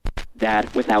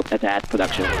Dad Without a Dad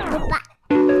production.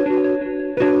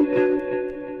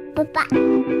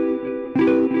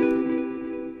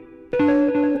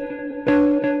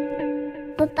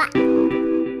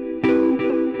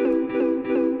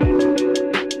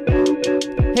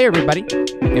 Hey everybody,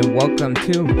 and welcome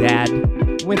to Dad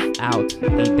Without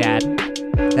a Dad.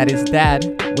 That is Dad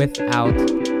Without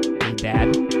a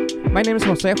Dad. My name is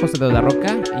Jose de la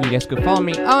Roca, and you guys could follow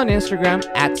me on Instagram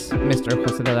at Mr.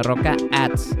 Jose de la Roca,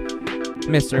 at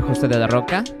Mr. Jose de la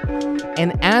Roca.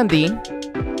 And Andy,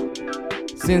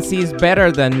 since he's better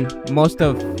than most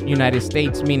of United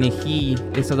States, meaning he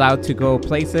is allowed to go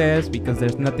places because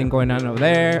there's nothing going on over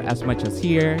there as much as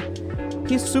here,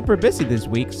 he's super busy this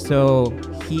week, so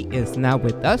he is not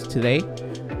with us today.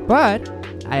 But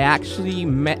I actually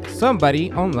met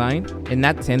somebody online, and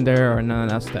not Tinder or none of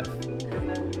that stuff.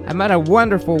 I met a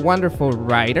wonderful, wonderful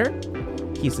writer.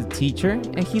 He's a teacher,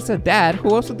 and he's a dad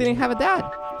who also didn't have a dad.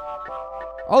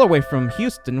 All the way from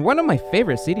Houston, one of my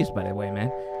favorite cities, by the way,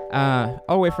 man.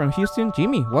 All the way from Houston,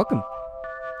 Jimi, welcome.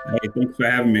 Hey, thanks for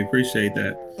having me. Appreciate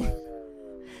that.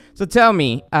 So tell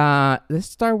me, let's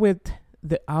start with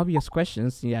the obvious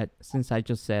questions. Yeah, since I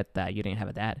just said that you didn't have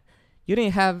a dad. You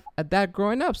didn't have a dad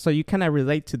growing up, so you kind of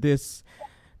relate to this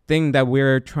thing that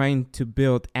we're trying to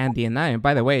build, Andy and I. And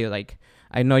by the way, like,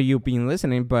 I know you've been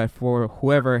listening, but for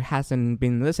whoever hasn't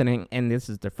been listening, and this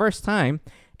is the first time,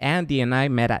 Andy and I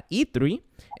met at E3,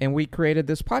 and we created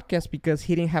this podcast because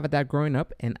he didn't have a dad growing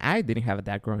up, and I didn't have a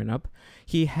dad growing up.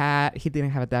 He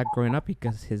didn't have a dad growing up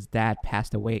because his dad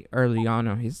passed away early on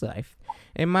in his life,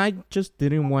 and Mike just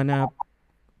didn't want to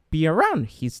be around.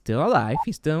 He's still alive.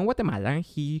 He's still in Guatemala.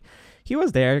 He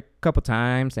was there a couple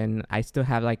times, and I still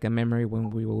have like a memory when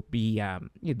we will be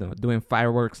doing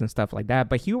fireworks and stuff like that.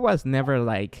 But he was never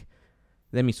like,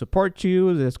 let me support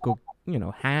you, let's go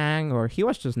hang, or he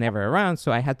was just never around.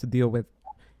 So I had to deal with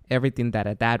everything that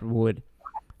a dad would,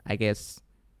 I guess,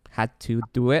 had to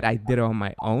do it. I did it on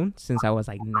my own since I was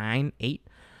like 9, 8.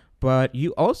 But we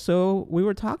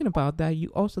were talking about that you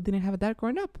also didn't have a dad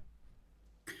growing up.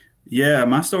 Yeah,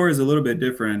 my story is a little bit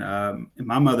different.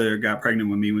 My mother got pregnant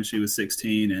with me when she was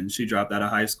 16, and she dropped out of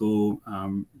high school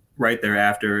right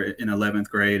thereafter in 11th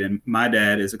grade. And my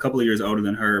dad is a couple of years older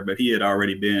than her, but he had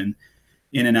already been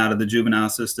in and out of the juvenile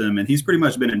system, and he's pretty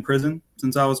much been in prison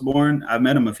since I was born. I've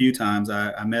met him a few times.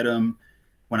 I met him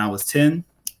when I was 10,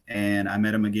 and I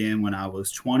met him again when I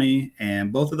was 20,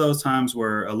 and both of those times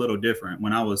were a little different.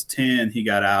 When I was 10, he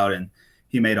got out, and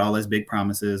he made all his big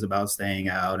promises about staying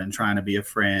out and trying to be a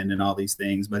friend and all these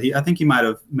things. But I think he might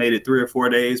have made it 3 or 4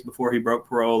 days before he broke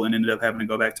parole and ended up having to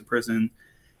go back to prison.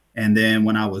 And then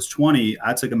when I was 20,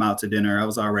 I took him out to dinner. I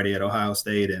was already at Ohio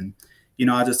State. And,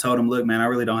 I just told him, look, man, I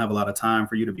really don't have a lot of time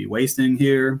for you to be wasting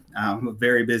here. I'm a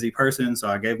very busy person. So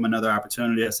I gave him another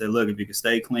opportunity. I said, look, if you could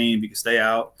stay clean, if you could stay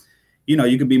out,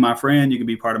 you could be my friend, you could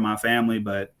be part of my family,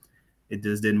 but it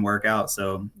just didn't work out.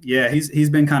 So yeah, he's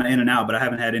been kind of in and out, but I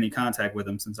haven't had any contact with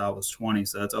him since I was 20.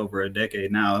 So that's over a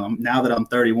decade now. Now that I'm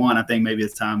 31, I think maybe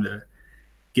it's time to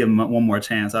give him one more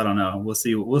chance. I don't know. We'll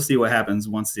see what happens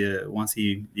once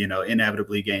he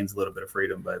inevitably gains a little bit of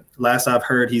freedom. But last I've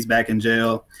heard, he's back in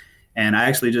jail, and I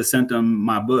actually just sent him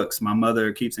my books. My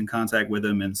mother keeps in contact with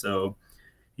him, and so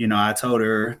I told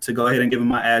her to go ahead and give him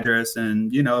my address,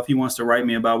 and if he wants to write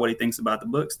me about what he thinks about the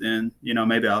books, then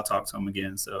maybe I'll talk to him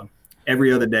again. So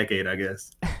every other decade, I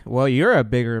guess. Well, you're a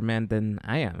bigger man than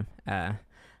I am.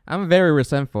 I'm very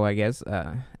resentful, I guess.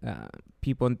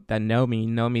 People that know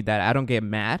me that I don't get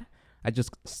mad. I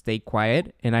just stay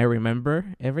quiet, and I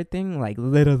remember everything, like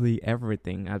literally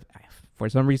everything. For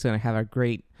some reason, I have a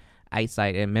great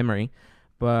eyesight and memory.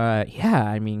 But yeah,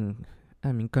 I mean,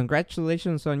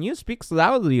 congratulations on you. Speaks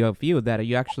loudly of you that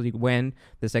you actually went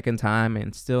the second time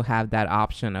and still have that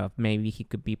option of maybe he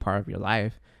could be part of your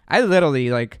life. I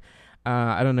literally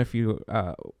I don't know if you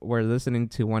were listening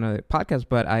to one of the podcasts,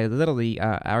 but I literally,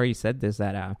 I already said this,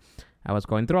 that I was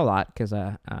going through a lot because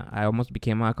I almost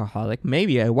became an alcoholic.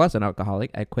 Maybe I was an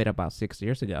alcoholic. I quit about 6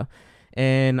 years ago.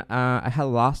 And I had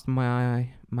lost my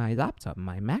laptop,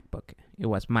 my MacBook. It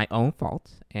was my own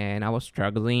fault. And I was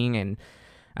struggling, and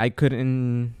I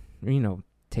couldn't,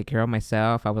 take care of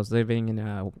myself. I was living in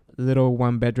a little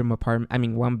one-bedroom apartment. I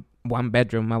mean, one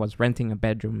bedroom. I was renting a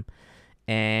bedroom.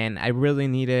 And I really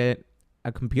needed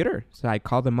a computer. So I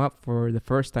called them up for the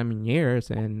first time in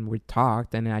years, and we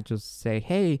talked, and I just say,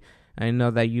 hey, I know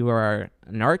that you are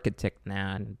an architect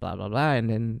now, and blah, blah, blah. And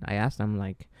then I asked them,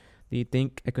 like, do you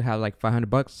think I could have like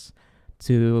 $500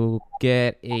 to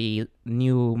get a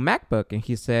new MacBook? And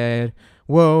he said,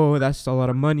 whoa, that's a lot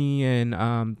of money, and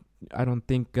I don't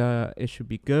think it should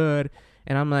be good.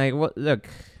 And I'm like, well, look,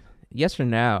 yes or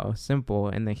no, simple.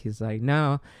 And then he's like,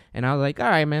 no. And I was like, all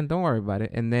right, man, don't worry about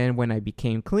it. And then when I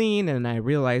became clean and I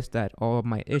realized that all of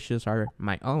my issues are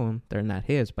my own, they're not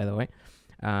his, by the way.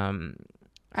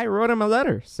 I wrote him a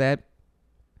letter, said,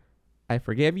 I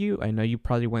forgive you. I know you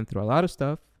probably went through a lot of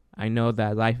stuff. I know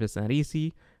that life is not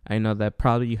easy. I know that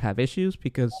probably you have issues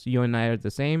because you and I are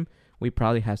the same. We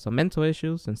probably have some mental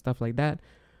issues and stuff like that.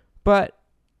 But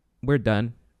we're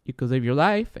done. You could live your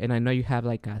life. And I know you have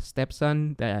like a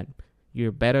stepson that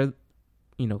you're better,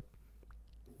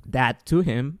 dad to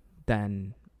him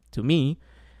than to me.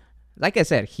 Like I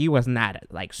said, he was not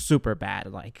like super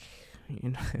bad. Like,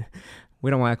 we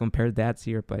don't want to compare dads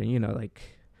here, but like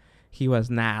he was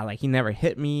not like, he never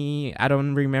hit me. I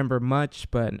don't remember much,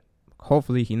 but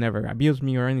hopefully he never abused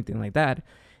me or anything like that.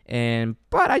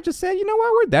 But I just said, you know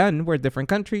what, we're done. We're different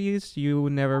countries. You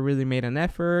never really made an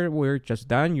effort. We're just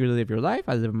done. You live your life.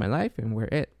 I live my life, and we're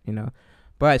it,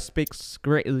 But it speaks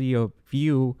greatly of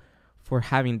you for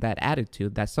having that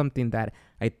attitude. That's something that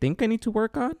I think I need to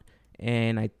work on.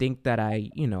 And I think that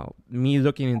me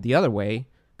looking in the other way,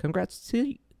 congrats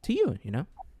to you,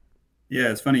 Yeah,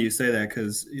 it's funny you say that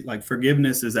because like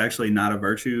forgiveness is actually not a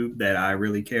virtue that I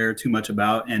really care too much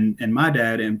about. And my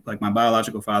dad and like my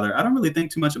biological father, I don't really think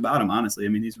too much about him, honestly. I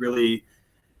mean, he's really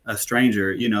a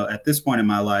stranger, at this point in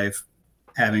my life,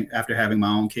 after having my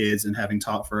own kids and having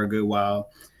taught for a good while.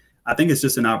 I think it's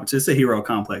just it's a hero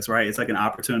complex, right? It's like an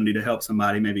opportunity to help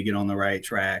somebody maybe get on the right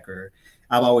track. Or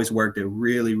I've always worked at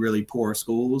really, really poor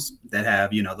schools that have,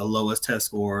 the lowest test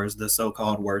scores, the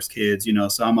so-called worst kids,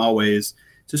 so I'm always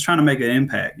just trying to make an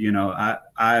impact.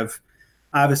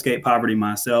 I've escaped poverty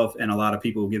myself, and a lot of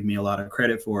people give me a lot of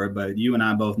credit for it. But you and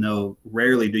I both know,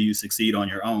 rarely do you succeed on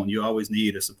your own. You always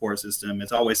need a support system.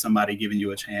 It's always somebody giving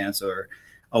you a chance or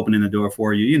opening the door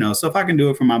for you. So if I can do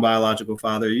it for my biological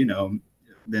father,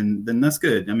 then that's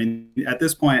good. I mean, at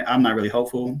this point, I'm not really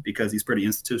hopeful because he's pretty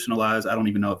institutionalized. I don't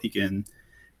even know if he can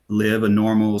live a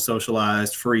normal,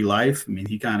 socialized, free life. I mean,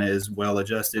 he kind of is well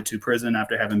adjusted to prison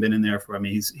after having been in there for,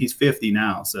 he's 50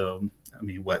 now. So,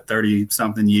 30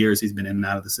 something years he's been in and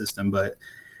out of the system. But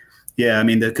yeah, I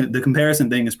mean, the comparison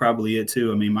thing is probably it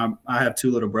too. I mean, I have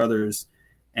two little brothers,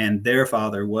 and their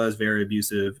father was very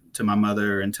abusive to my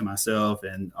mother and to myself,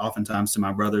 and oftentimes to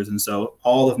my brothers. And so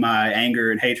all of my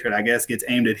anger and hatred, I guess, gets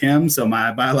aimed at him. So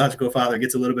my biological father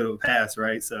gets a little bit of a pass,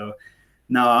 right? So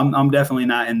no, I'm definitely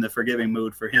not in the forgiving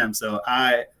mood for him. So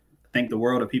I think the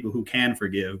world of people who can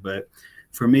forgive. But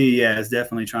for me, yeah, it's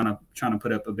definitely trying to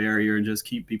put up a barrier and just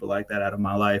keep people like that out of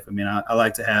my life. I mean, I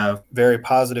like to have very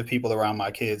positive people around my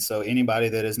kids. So anybody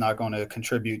that is not going to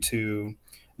contribute to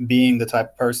being the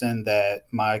type of person that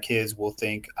my kids will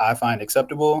think I find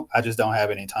acceptable, I just don't have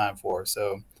any time for.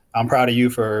 So I'm proud of you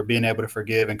for being able to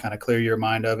forgive and kind of clear your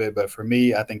mind of it. But for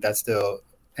me, I think that's still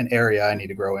an area I need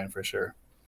to grow in for sure.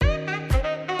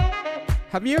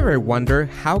 Have you ever wondered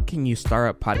how can you start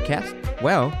a podcast?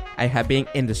 Well, I have been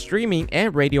in the streaming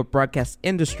and radio broadcast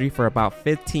industry for about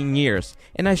 15 years,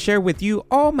 and I share with you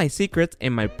all my secrets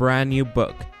in my brand new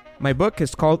book. My book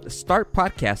is called Start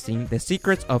Podcasting, The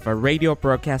Secrets of a Radio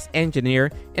Broadcast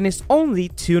Engineer, and it's only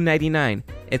 $2.99.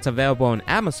 It's available on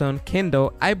Amazon,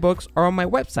 Kindle, iBooks, or on my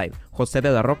website,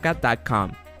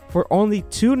 josedelarroca.com. For only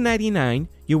 $2.99,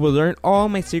 you will learn all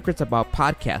my secrets about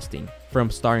podcasting, from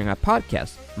starting a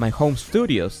podcast, my home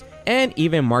studios, and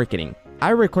even marketing.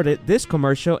 I recorded this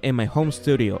commercial in my home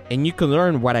studio, and you can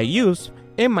learn what I use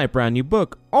in my brand new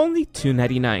book, only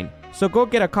 $2.99. So go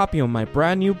get a copy of my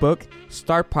brand new book,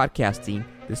 Start Podcasting,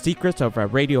 The Secrets of a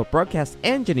Radio Broadcast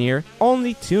Engineer,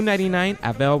 only $2.99,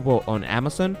 available on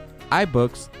Amazon,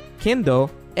 iBooks,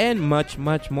 Kindle, and much,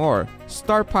 much more.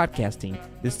 Start Podcasting,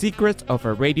 The Secrets of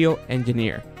a Radio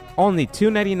Engineer, only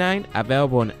 $2.99,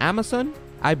 available on Amazon,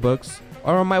 iBooks,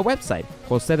 or on my website,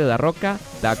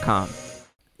 josedelarroca.com.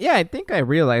 Yeah, I think I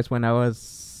realized when I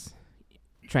was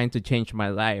trying to change my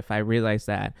life, I realized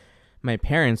that my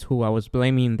parents, who I was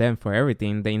blaming them for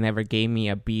everything, they never gave me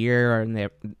a beer, or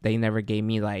they never gave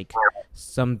me like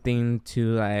something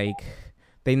to like,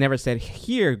 they never said,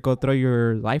 here, go throw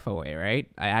your life away, right?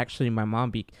 My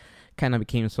mom kind of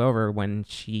became sober when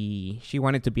she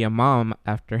wanted to be a mom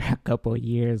after a couple of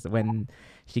years when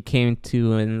she came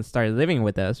to and started living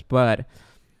with us. But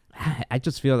I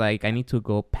just feel like I need to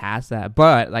go past that.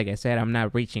 But like I said, I'm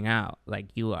not reaching out like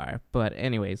you are. But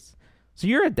anyways, so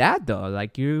you're a dad though.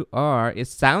 Like you are. It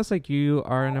sounds like you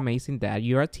are an amazing dad.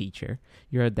 You're a teacher.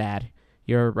 You're a dad.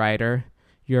 You're a writer.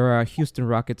 You're a Houston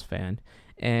Rockets fan.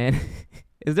 And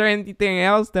is there anything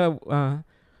else that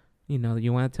you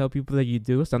want to tell people that you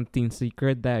do? Something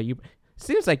secret that you...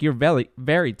 Seems like you're very,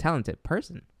 very talented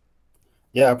person.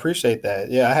 Yeah, I appreciate that.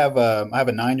 Yeah, I have a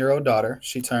 9-year-old daughter.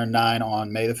 She turned 9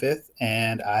 on May the 5th,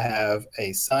 and I have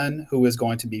a son who is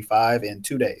going to be 5 in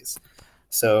 2 days.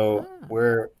 So Ah.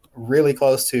 we're really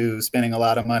close to spending a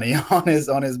lot of money on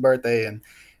his birthday and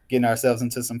getting ourselves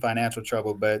into some financial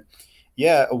trouble. But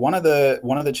yeah, one of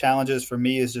the challenges for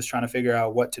me is just trying to figure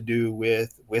out what to do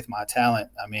with my talent.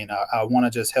 I mean, I want to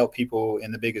just help people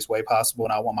in the biggest way possible,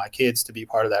 and I want my kids to be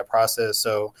part of that process.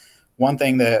 So one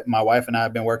thing that my wife and I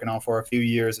have been working on for a few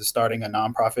years is starting a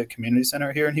nonprofit community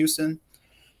center here in Houston.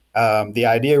 The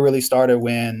idea really started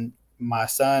when my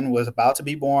son was about to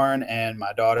be born and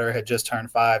my daughter had just turned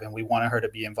 5, and we wanted her to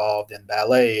be involved in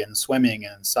ballet and swimming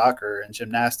and soccer and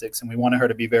gymnastics, and we wanted her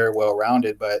to be very well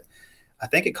rounded. But I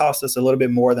think it cost us a little bit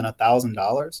more than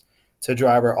 $1,000 to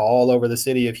drive her all over the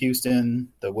city of Houston,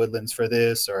 the Woodlands for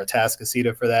this, or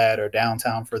Atascocita for that, or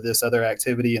downtown for this other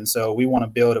activity. And so we want to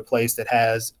build a place that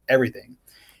has everything,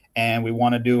 and we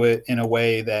want to do it in a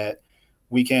way that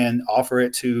we can offer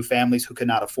it to families who could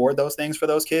not afford those things for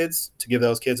those kids, to give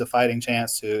those kids a fighting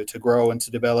chance to grow and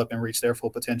to develop and reach their full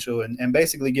potential, and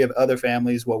basically give other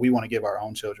families what we want to give our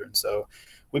own children. So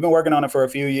we've been working on it for a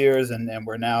few years, and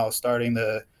we're now starting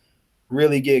to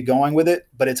really get going with it.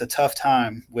 But it's a tough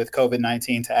time with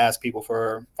COVID-19 to ask people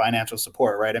for financial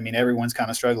support, right? I mean, everyone's kind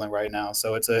of struggling right now.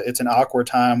 So it's an awkward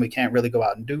time. We can't really go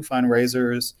out and do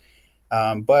fundraisers.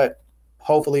 But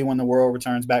hopefully when the world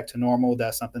returns back to normal,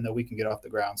 that's something that we can get off the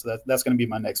ground. So that's going to be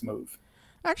my next move.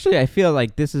 Actually, I feel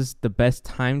like this is the best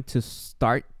time to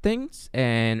start things.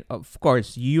 And of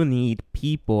course, you need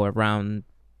people around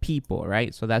people,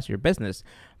 right? So that's your business.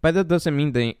 But that doesn't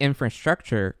mean the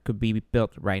infrastructure could be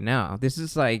built right now. This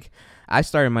is like, I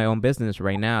started my own business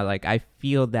right now. Like, I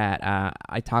feel that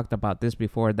I talked about this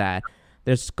before, that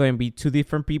there's going to be two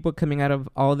different people coming out of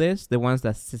all this: the ones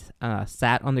that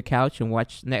sat on the couch and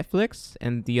watched Netflix,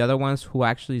 and the other ones who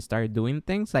actually started doing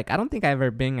things. Like, I don't think I've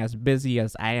ever been as busy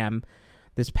as I am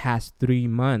this past 3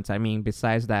 months. I mean,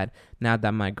 besides that, now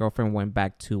that my girlfriend went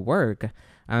back to work,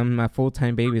 I'm a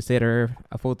full-time babysitter,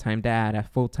 a full-time dad, a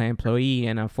full-time employee,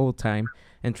 and a full-time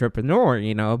entrepreneur,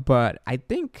 you know. But I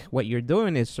think what you're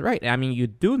doing is right. I mean, you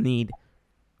do need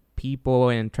people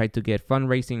and try to get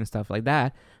fundraising and stuff like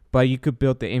that, but you could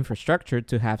build the infrastructure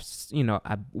to have, you know,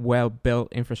 a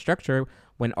well-built infrastructure.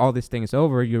 When all this thing is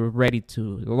over, you're ready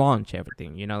to launch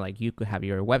everything, you know. Like, you could have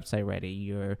your website ready,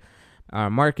 your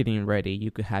marketing ready,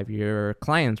 you could have your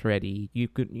clients ready, you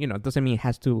could, you know, it doesn't mean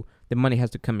the money has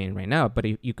to come in right now, but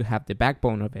you could have the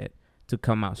backbone of it to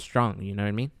come out strong, you know what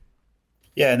I mean?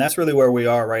 Yeah, and that's really where we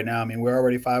are right now. I mean, we're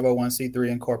already 501(c)(3)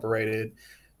 incorporated.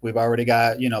 We've already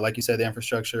got, you know, like you said, the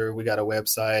infrastructure. We got a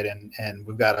website, and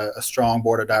we've got a strong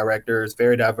board of directors,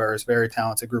 very diverse, very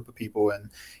talented group of people. And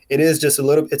it is just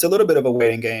it's a little bit of a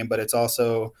waiting game, but it's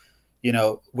also, you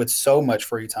know, with so much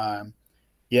free time.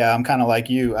 Yeah, I'm kind of like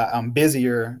you. I'm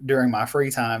busier during my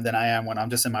free time than I am when I'm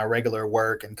just in my regular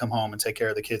work and come home and take care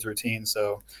of the kids' routine.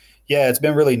 So, yeah, it's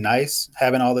been really nice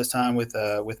having all this time with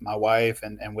my wife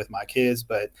and with my kids,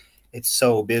 but it's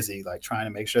so busy, like trying to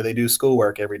make sure they do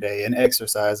schoolwork every day and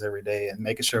exercise every day and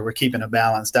making sure we're keeping a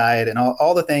balanced diet and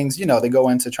all the things, you know, that go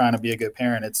into trying to be a good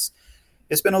parent.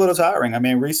 It's been a little tiring. I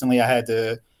mean, recently I had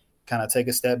to kind of take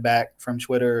a step back from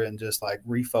Twitter and just like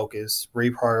refocus,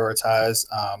 reprioritize.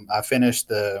 I finished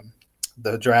the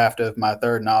draft of my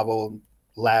third novel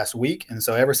last week, and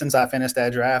so ever since I finished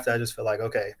that draft, I just feel like,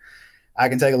 okay, I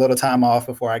can take a little time off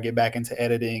before I get back into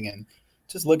editing and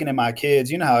just looking at my kids.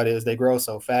 You know how it is; they grow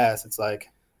so fast. It's like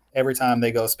every time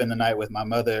they go spend the night with my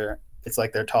mother, it's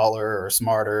like they're taller or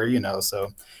smarter, you know. So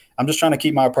I'm just trying to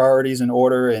keep my priorities in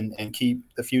order and keep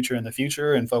the future in the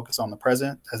future and focus on the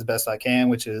present as best I can,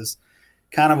 which is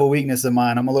kind of a weakness of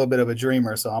mine. I'm a little bit of a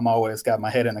dreamer, so I'm always got my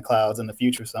head in the clouds in the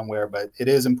future somewhere. But it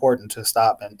is important to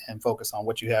stop and focus on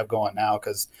what you have going now,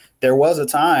 because there was a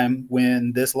time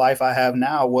when this life I have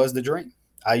now was the dream.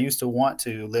 I used to want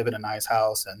to live in a nice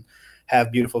house and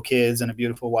have beautiful kids and a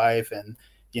beautiful wife and,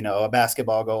 you know, a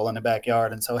basketball goal in the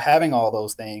backyard. And so having all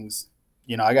those things,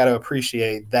 you know, I got to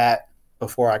appreciate that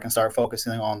before I can start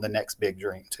focusing on the next big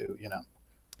dream too, you know.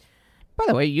 By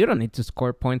the way, you don't need to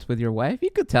score points with your wife. You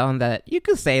could tell them that, you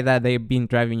could say that they've been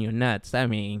driving you nuts. I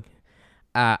mean,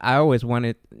 I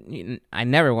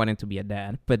never wanted to be a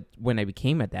dad, but when I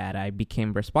became a dad, I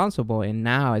became responsible, and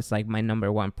now it's like my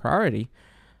number one priority.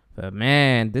 But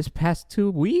man, this past 2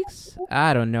 weeks,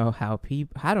 I don't know how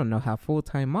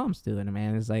full-time moms do it,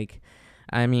 man. It's like,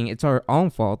 I mean, it's our own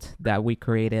fault that we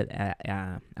created,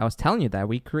 I was telling you that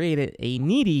we created a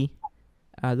needy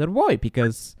little boy,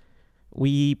 because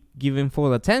we give him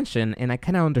full attention, and I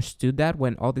kind of understood that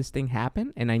when all this thing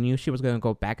happened, and I knew she was going to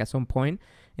go back at some point.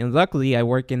 And luckily, I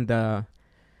work in the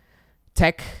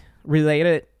tech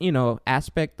related,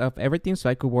 aspect of everything, so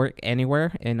I could work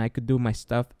anywhere and I could do my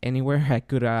stuff anywhere. I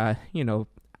could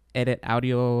edit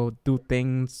audio, do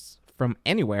things from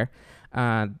anywhere.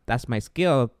 That's my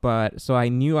skill. But so I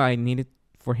knew I needed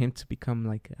for him to become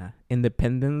like a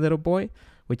independent little boy,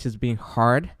 which has been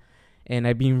hard. And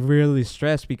I've been really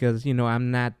stressed because,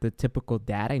 I'm not the typical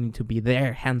dad. I need to be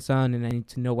there, hands on, and I need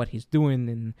to know what he's doing.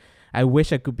 And I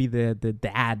wish I could be the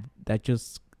dad that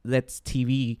just lets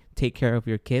TV take care of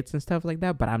your kids and stuff like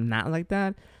that. But I'm not like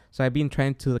that. So I've been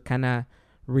trying to kind of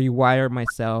rewire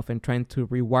myself and trying to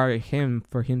rewire him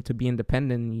for him to be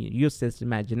independent, use his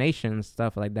imagination and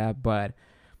stuff like that. But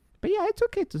yeah, it's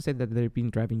okay to say that they've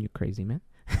been driving you crazy, man.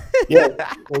 Yeah.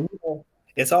 Well,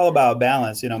 it's all about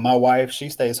balance. My wife, she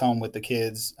stays home with the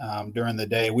kids during the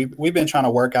day. We've been trying to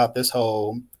work out this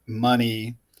whole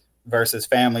money versus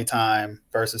family time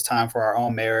versus time for our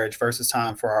own marriage versus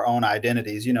time for our own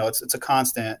identities. It's a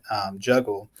constant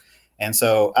juggle. And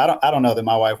so I don't know that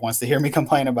my wife wants to hear me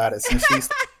complain about it since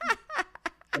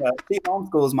she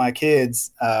homeschools my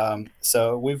kids.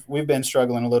 So we've been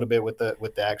struggling a little bit with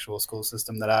the actual school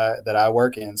system that I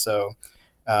work in. So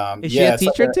Is she a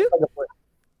teacher too?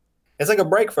 It's like a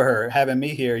break for her having me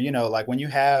here. Like when you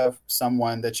have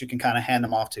someone that you can kind of hand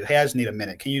them off to, hey, I just need a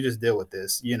minute. Can you just deal with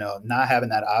this? Not having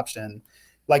that option,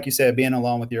 like you said, being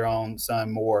alone with your own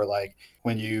son more, like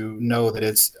when you know that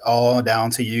it's all down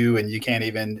to you and you can't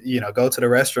even, go to the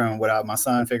restroom without. My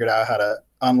son figured out how to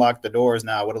unlock the doors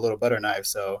now with a little butter knife.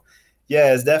 So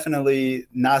yeah, it's definitely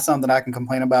not something I can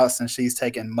complain about since she's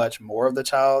taken much more of the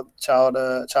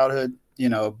childhood,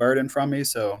 burden from me.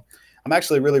 So I'm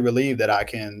actually really relieved that I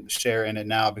can share in it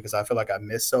now because I feel like I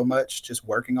miss so much just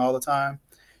working all the time.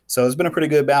 So it's been a pretty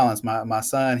good balance. My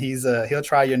son, he'll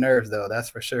try your nerves though. That's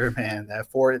for sure, man. That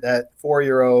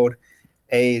 4-year-old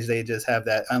age, they just have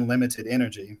that unlimited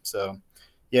energy. So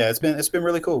yeah, it's been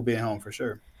really cool being home for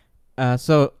sure.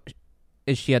 So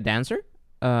is she a dancer?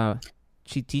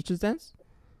 She teaches dance?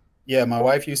 Yeah, my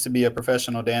wife used to be a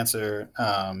professional dancer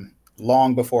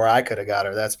long before I could have got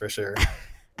her, that's for sure.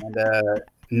 And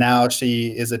now she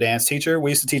is a dance teacher.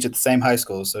 We used to teach at the same high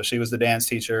school. So she was the dance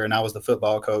teacher and I was the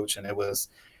football coach. And it was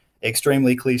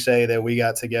extremely cliche that we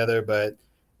got together. But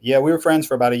yeah, we were friends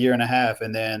for about a year and a half.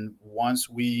 And then once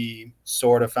we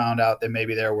sort of found out that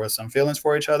maybe there were some feelings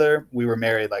for each other, we were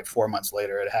married like 4 months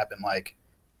later. It happened like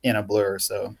in a blur.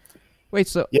 So wait,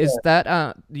 so yeah. Is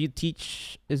that do you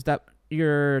teach? Is that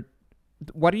your?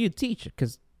 What do you teach?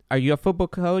 Because are you a football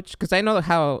coach? Because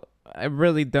I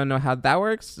really don't know how that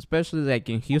works, especially like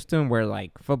in Houston where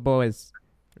like football is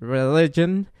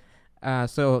religion.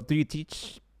 So do you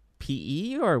teach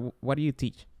PE or what do you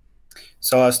teach?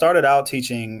 So I started out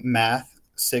teaching math,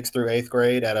 6th through 8th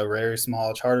grade at a very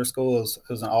small charter school. It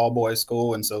was an all boys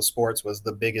school. And so sports was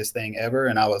the biggest thing ever.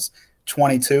 And I was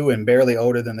 22 and barely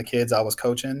older than the kids I was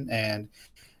coaching. And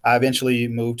I eventually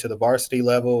moved to the varsity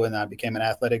level and I became an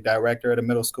athletic director at a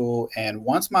middle school. And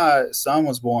once my son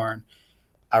was born,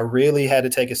 I really had to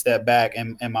take a step back.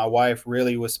 And my wife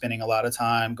really was spending a lot of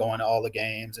time going to all the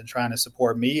games and trying to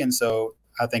support me. And so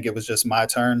I think it was just my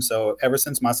turn. So ever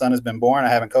since my son has been born, I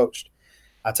haven't coached.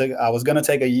 I was going to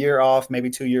take a year off, maybe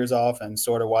 2 years off and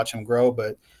sort of watch him grow.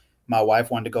 But my wife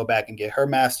wanted to go back and get her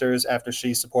master's after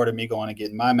she supported me going and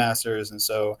getting my master's. And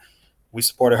so we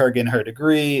supported her getting her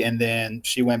degree. And then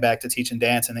she went back to teaching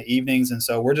dance in the evenings. And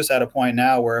so we're just at a point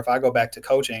now where if I go back to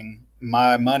coaching,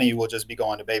 my money will just be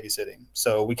going to babysitting.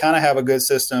 So we kind of have a good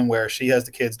system where she has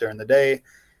the kids during the day.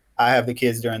 I have the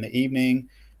kids during the evening.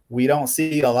 We don't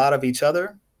see a lot of each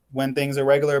other when things are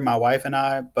regular, my wife and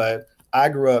I, but I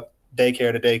grew up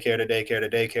daycare to daycare to daycare to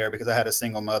daycare because I had a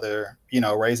single mother,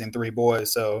 raising 3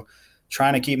 boys. So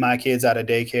trying to keep my kids out of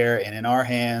daycare and in our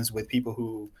hands with people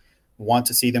who want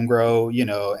to see them grow,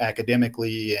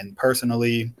 academically and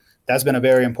personally, that's been a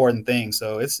very important thing.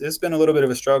 So it's been a little bit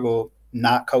of a struggle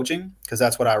not coaching because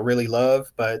that's what I really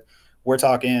love. But we're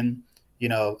talking,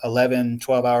 11,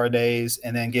 12-hour days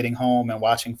and then getting home and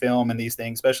watching film and these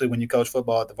things, especially when you coach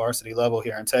football at the varsity level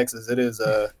here in Texas. It is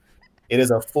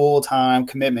a full-time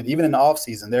commitment. Even in the off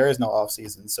season, there is no off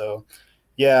season. So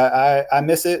yeah, I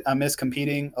miss it. I miss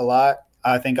competing a lot.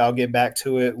 I think I'll get back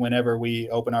to it whenever we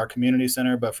open our community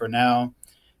center. But for now,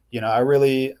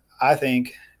 I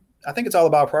think it's all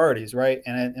about priorities, right?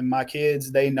 And my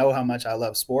kids, they know how much I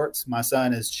love sports. My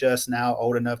son is just now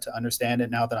old enough to understand it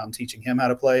now that I'm teaching him how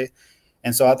to play.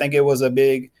 And so I think it was a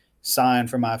big sign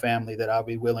for my family that I'll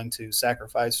be willing to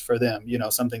sacrifice for them,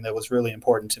 something that was really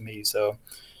important to me. So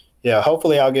yeah,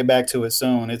 hopefully I'll get back to it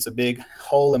soon. It's a big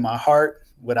hole in my heart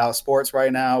without sports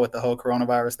right now with the whole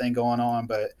coronavirus thing going on.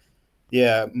 But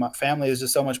yeah, my family is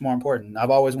just so much more important. I've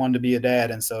always wanted to be a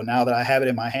dad, and so now that I have it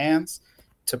in my hands,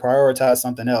 to prioritize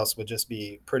something else would just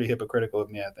be pretty hypocritical of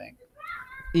me, I think.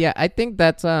 Yeah, I think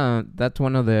that's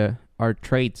one of the our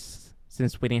traits.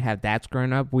 Since we didn't have dads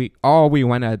growing up, we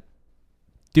want to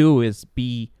do is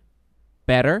be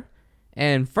better.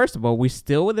 And first of all, we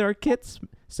still with our kids,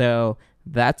 so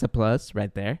that's a plus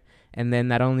right there. And then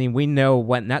not only we know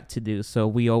what not to do, so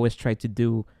we always try to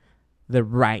do the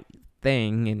right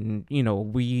thing,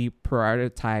 and we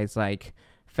prioritize like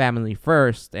family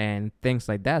first and things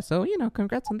like that. So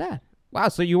congrats on that. Wow.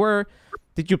 So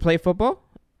did you play football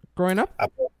growing up? I,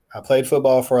 I played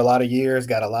football for a lot of years,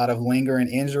 got a lot of lingering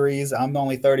injuries. I'm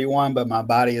only 31, but my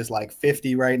body is like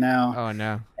 50 right now. Oh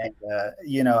no. And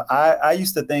I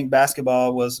used to think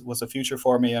basketball was a future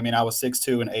for me. I mean, I was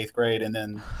 6'2" in eighth grade, and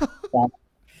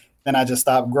then I just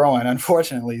stopped growing,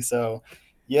 unfortunately. So,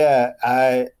 yeah,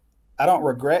 I don't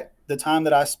regret the time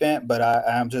that I spent, but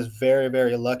I'm just very,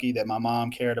 very lucky that my mom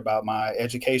cared about my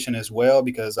education as well,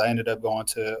 because I ended up going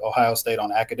to Ohio State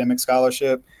on academic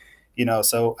scholarship.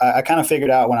 So I kind of figured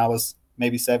out when I was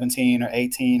maybe 17 or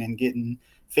 18 and getting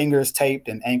fingers taped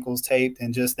and ankles taped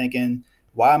and just thinking,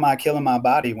 why am I killing my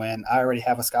body when I already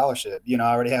have a scholarship? I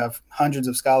already have hundreds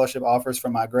of scholarship offers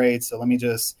from my grades. So let me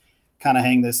just kind of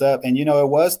hang this up. And, it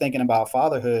was thinking about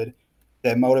fatherhood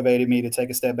that motivated me to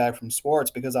take a step back from sports,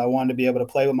 because I wanted to be able to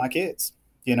play with my kids.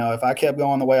 If I kept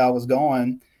going the way I was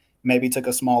going, maybe took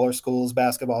a smaller school's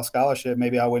basketball scholarship,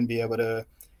 maybe I wouldn't be able to,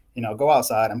 go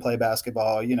outside and play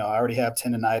basketball. I already have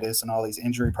tendonitis and all these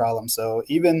injury problems. So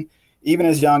even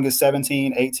as young as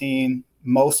 17, 18,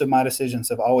 most of my decisions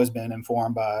have always been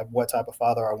informed by what type of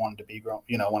father I wanted to be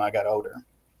when I got older.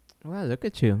 Wow, look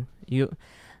at you.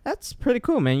 That's pretty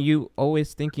cool, man. You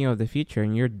always thinking of the future,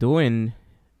 and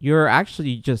you're actually,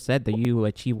 you just said that you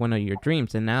achieved one of your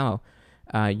dreams, and now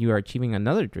you are achieving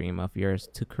another dream of yours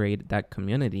to create that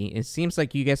community. It seems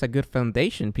like you guys have a good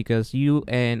foundation, because you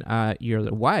and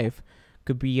your wife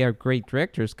could be great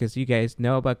directors, because you guys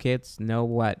know about kids, know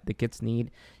what the kids need.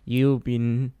 You've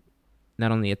been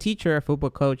not only a teacher, a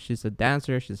football coach, she's a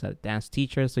dancer, she's a dance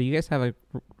teacher. So you guys have a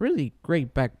really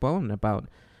great backbone about,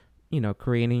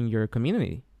 creating your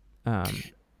community.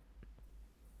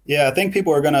 Yeah, I think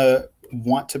people are going to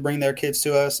want to bring their kids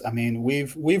to us. I mean,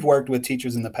 we've worked with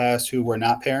teachers in the past who were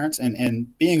not parents,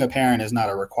 and being a parent is not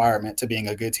a requirement to being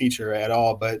a good teacher at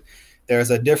all, but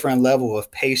there's a different level of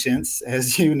patience,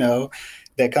 as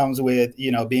that comes with,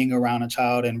 being around a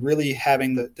child and really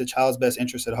having the child's best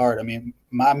interest at heart. I mean,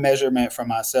 my measurement for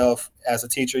myself as a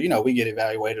teacher, we get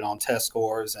evaluated on test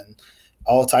scores and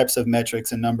all types of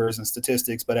metrics and numbers and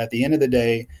statistics. But at the end of the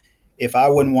day, if I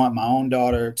wouldn't want my own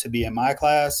daughter to be in my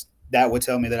class, that would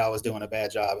tell me that I was doing a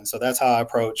bad job. And so that's how I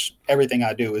approach everything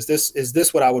I do. Is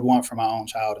this what I would want for my own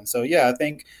child? And so, yeah, I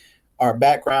think our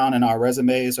background and our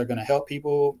resumes are going to help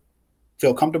people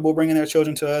feel comfortable bringing their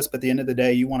children to us. But at the end of the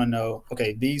day, you want to know,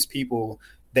 okay, these people,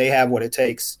 they have what it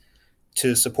takes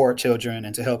to support children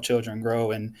and to help children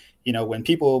grow. And, when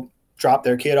people drop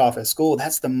their kid off at school,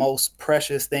 that's the most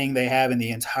precious thing they have in the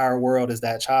entire world, is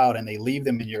that child, and they leave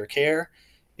them in your care.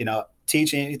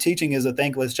 Teaching is a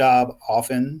thankless job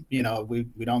often.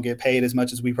 We don't get paid as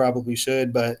much as we probably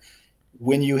should, but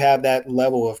when you have that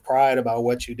level of pride about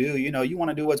what you do, you want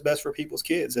to do what's best for people's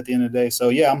kids at the end of the day. So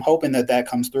yeah, I'm hoping that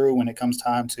comes through when it comes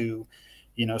time to,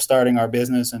 starting our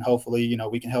business, and hopefully,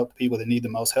 we can help the people that need the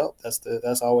most help.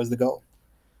 That's always the goal.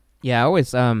 Yeah,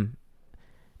 always.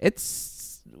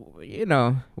 It's,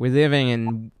 we're living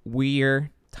in weird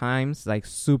times, like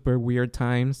super weird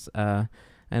times.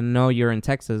 I know you're in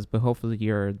Texas, but hopefully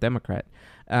you're a Democrat,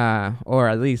 or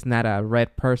at least not a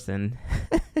red person.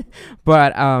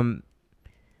 But I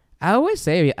always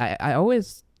say, I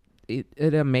always,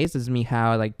 it amazes me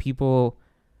how like people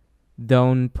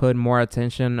don't put more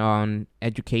attention on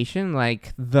education.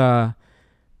 Like the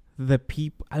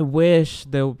people, I wish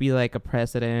there would be like a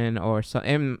president or so.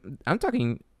 And I'm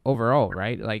talking overall,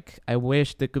 right? Like I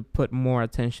wish they could put more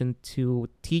attention to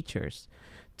teachers,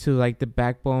 to like the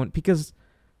backbone, because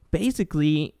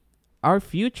basically our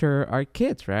future are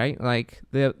kids, right? Like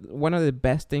one of the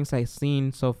best things I've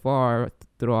seen so far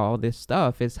through all this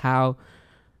stuff is how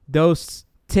those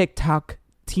TikTok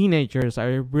teenagers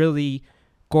are really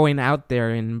going out there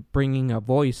and bringing a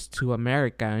voice to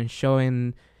America and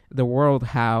showing the world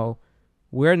how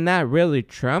we're not really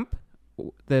Trump.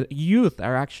 The youth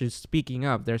are actually speaking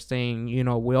up. They're saying,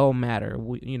 we all matter.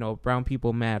 Brown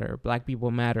people matter. Black people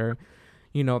matter.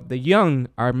 The young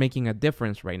are making a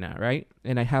difference right now, right?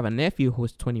 And I have a nephew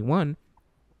who's 21,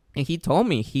 and he told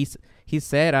me, he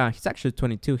said, he's actually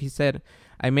 22. He said,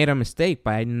 I made a mistake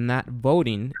by not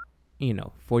voting,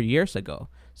 4 years ago.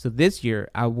 So this year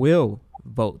I will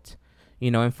vote.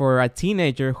 And for a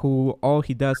teenager who all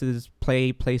he does is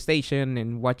play PlayStation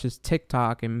and watches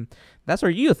TikTok, and that's our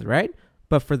youth, right?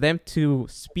 But for them to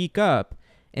speak up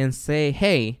and say,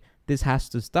 hey, this has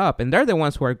to stop. And they're the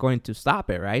ones who are going to stop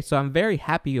it, right? So I'm very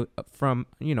happy from,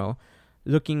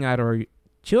 looking at our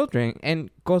children,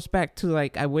 and goes back to,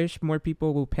 like, I wish more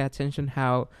people will pay attention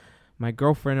how my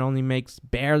girlfriend only makes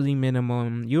barely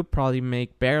minimum. You probably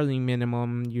make barely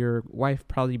minimum. Your wife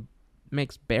probably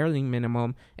makes barely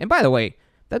minimum. And by the way,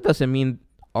 that doesn't mean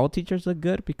all teachers are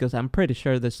good, because I'm pretty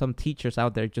sure there's some teachers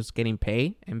out there just getting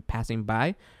paid and passing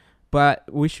by. But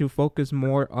we should focus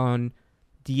more on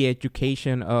the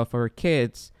education of our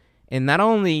kids, and not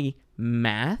only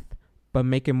math, but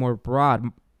make it more broad,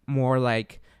 more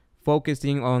like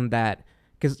focusing on that.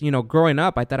 Because, growing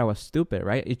up, I thought I was stupid,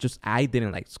 right? It's just I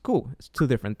didn't like school. It's two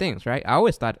different things, right? I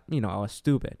always thought, I was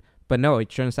stupid. But no, it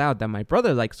turns out that my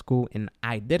brother liked school and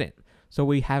I didn't. So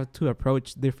we have to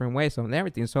approach different ways on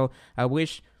everything. So I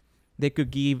wish they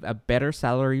could give a better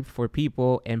salary for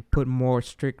people and put more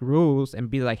strict rules and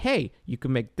be like, hey, you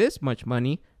can make this much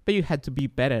money, but you had to be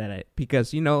better at it,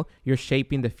 because, you're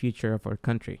shaping the future of our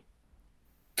country.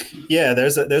 Yeah,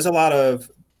 there's a lot of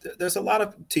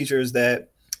teachers that,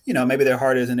 maybe their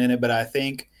heart isn't in it, but I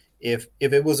think if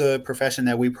it was a profession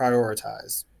that we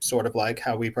prioritize, sort of like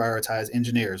how we prioritize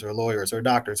engineers or lawyers or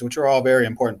doctors, which are all very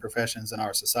important professions in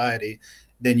our society,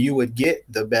 then you would get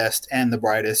the best and the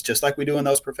brightest, just like we do in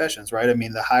those professions, right? I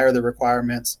mean, the higher the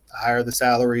requirements, the higher the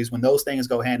salaries. When those things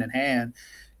go hand in hand,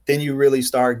 then you really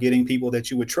start getting people that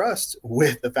you would trust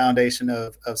with the foundation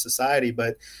of society.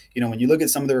 But, when you look at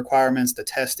some of the requirements, the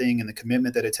testing and the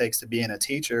commitment that it takes to being a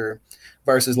teacher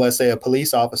versus, let's say, a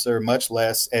police officer, much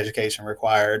less education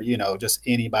required, just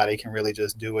anybody can really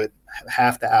just do it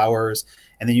half the hours.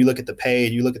 And then you look at the pay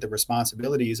and you look at the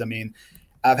responsibilities. I mean,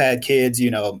 I've had kids,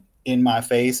 in my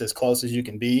face as close as you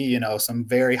can be, some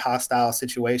very hostile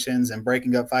situations and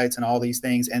breaking up fights and all these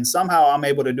things. And somehow I'm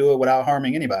able to do it without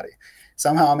harming anybody.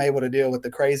 Somehow I'm able to deal with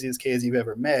the craziest kids you've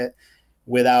ever met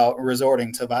without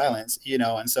resorting to violence,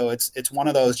 and so it's one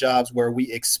of those jobs where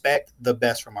we expect the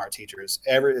best from our teachers.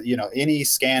 Any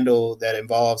scandal that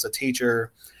involves a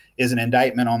teacher is an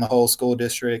indictment on the whole school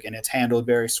district, and it's handled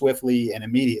very swiftly and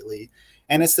immediately.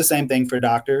 And it's the same thing for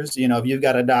doctors. If you've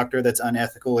got a doctor that's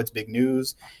unethical, it's big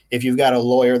news. If you've got a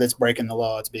lawyer that's breaking the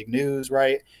law, it's big news,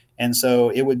 right? And so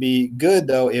it would be good,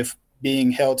 though, if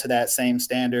being held to that same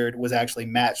standard was actually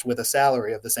matched with a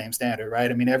salary of the same standard,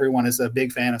 right? I mean, everyone is a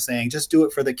big fan of saying, just do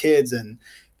it for the kids and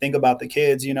think about the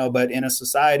kids, but in a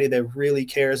society that really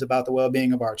cares about the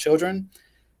well-being of our children,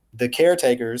 the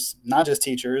caretakers, not just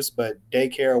teachers, but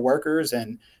daycare workers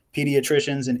and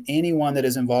pediatricians and anyone that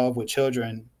is involved with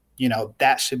children,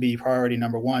 that should be priority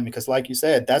number one, because like you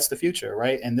said, that's the future,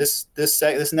 right? And this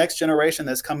next generation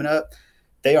that's coming up,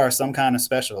 they are some kind of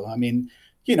special. I mean,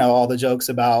 all the jokes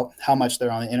about how much they're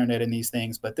on the internet and these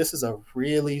things, but this is a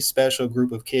really special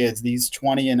group of kids. These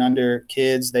 20 and under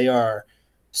kids, they are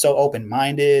so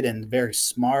open-minded and very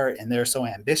smart, and they're so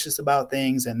ambitious about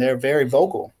things, and they're very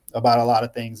vocal about a lot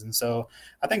of things. And so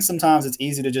I think sometimes it's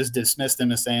easy to just dismiss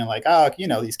them as saying like,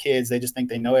 these kids, they just think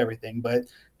they know everything. But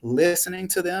listening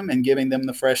to them and giving them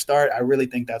the fresh start, I really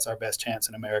think that's our best chance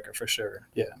in America for sure.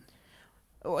 Yeah.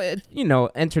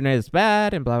 Internet is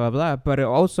bad and blah, blah, blah, but it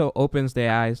also opens the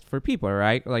eyes for people,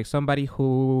 right? Like somebody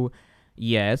who,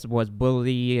 yes, was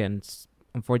bullied and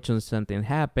unfortunately something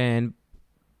happened,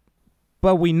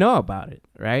 but we know about it,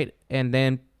 right? And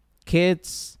then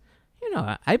kids,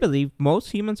 I believe most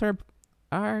humans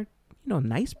are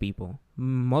nice people.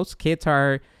 Most kids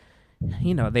are,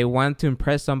 they want to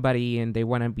impress somebody and they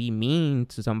want to be mean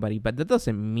to somebody, but that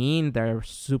doesn't mean they're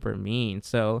super mean.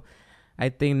 So I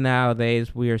think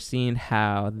nowadays we are seeing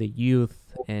how the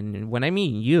youth, and when I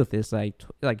mean youth, is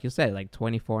like you said, like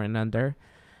 24 and under,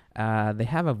 they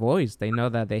have a voice. They know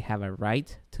that they have a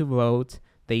right to vote.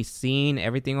 They've seen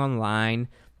everything online.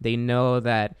 They know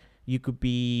that you could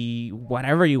be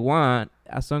whatever you want,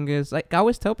 as long as, like I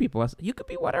always tell people, you could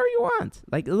be whatever you want.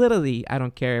 Like literally, I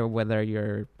don't care whether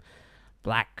you're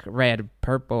black, red,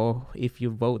 purple, if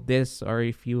you vote this or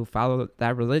if you follow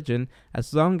that religion,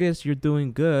 as long as you're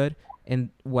doing good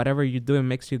and whatever you're doing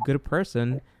makes you a good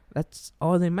person, that's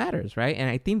all that matters, right?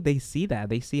 And I think they see that.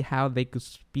 They see how they could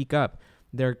speak up.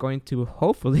 They're going to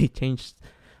hopefully change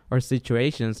our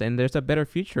situations, and there's a better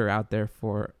future out there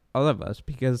for all of us,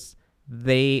 because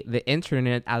the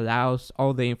internet allows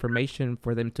all the information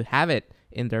for them to have it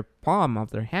in their palm of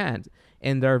their hand,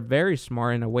 and they're very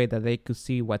smart in a way that they could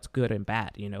see what's good and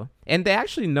bad, and they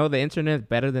actually know the internet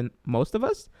better than most of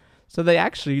us, so they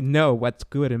actually know what's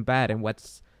good and bad and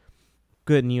what's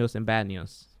good news and bad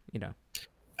news. You know.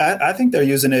 I think they're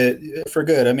using it for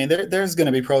good. I mean, there's going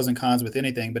to be pros and cons with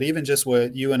anything, but even just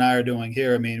what you and I are doing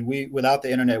here, I mean, we without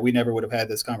the internet, we never would have had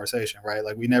this conversation, right?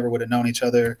 Like we never would have known each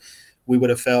other. We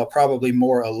would have felt probably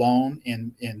more alone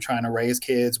in trying to raise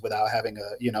kids without having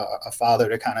a father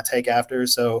to kind of take after.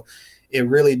 So it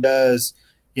really does,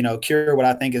 cure what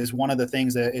I think is one of the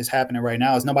things that is happening right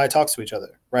now is nobody talks to each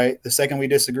other, right? The second we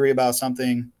disagree about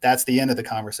something, that's the end of the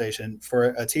conversation.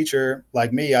 For a teacher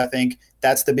like me, I think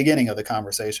that's the beginning of the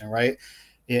conversation, right?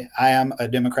 I am a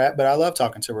Democrat, but I love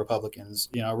talking to Republicans.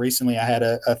 Recently I had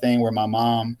a thing where my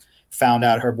mom found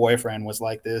out her boyfriend was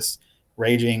like this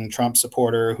raging Trump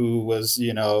supporter who was, a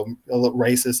little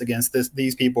racist against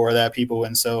these people or that people.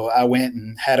 And so I went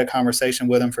and had a conversation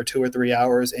with him for 2 or 3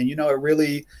 hours. And, it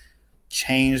really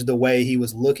changed the way he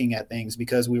was looking at things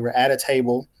because we were at a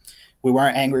table. We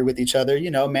weren't angry with each other,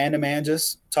 man to man,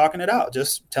 just talking it out.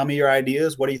 Just tell me your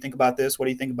ideas. What do you think about this? What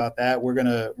do you think about that? We're going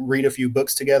to read a few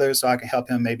books together so I can help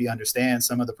him maybe understand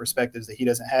some of the perspectives that he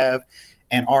doesn't have.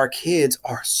 And our kids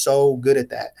are so good at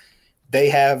that. They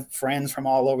have friends from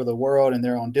all over the world and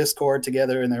they're on Discord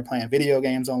together and they're playing video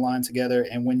games online together.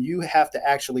 And when you have to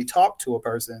actually talk to a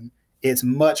person, it's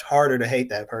much harder to hate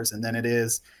that person than it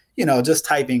is, just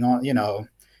typing on,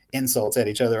 insults at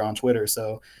each other on Twitter.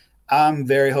 So I'm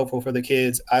very hopeful for the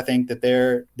kids. I think that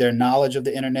their knowledge of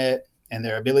the internet and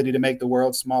their ability to make the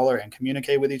world smaller and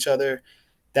communicate with each other,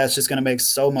 that's just going to make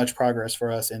so much progress for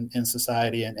us in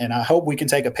society. And I hope we can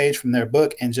take a page from their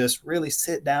book and just really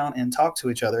sit down and talk to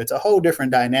each other. It's a whole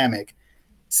different dynamic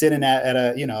sitting at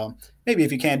a, maybe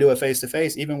if you can't do it face to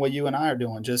face, even what you and I are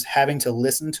doing, just having to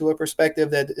listen to a perspective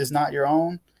that is not your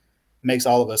own makes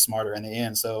all of us smarter in the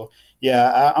end. So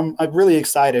yeah, I'm really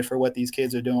excited for what these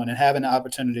kids are doing, and having the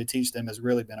opportunity to teach them has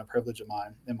really been a privilege of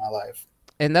mine in my life.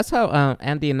 And that's how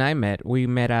Andy and I met. We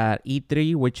met at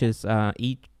E3, which is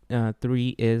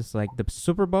E3 is like the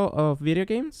Super Bowl of video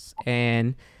games,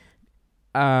 and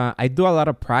I do a lot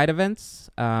of Pride events,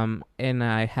 and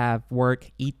I have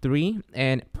worked E3,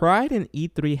 and Pride and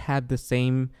E3 have the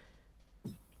same.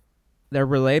 They're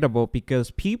relatable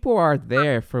because people are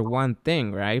there for one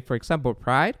thing, right? For example,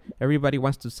 Pride, everybody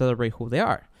wants to celebrate who they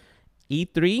are.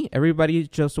 E3, everybody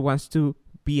just wants to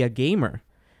be a gamer.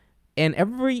 And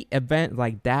every event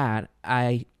like that,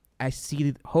 I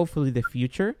see hopefully the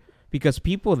future because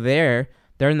people there,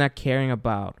 they're not caring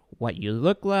about what you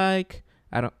look like.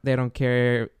 They don't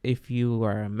care if you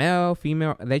are a male,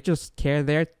 female. They just care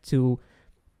there to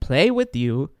play with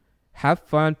you, have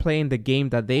fun playing the game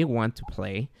that they want to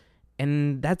play.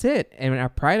 And that's it. And our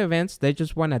Pride events, they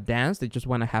just want to dance. They just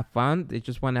want to have fun. They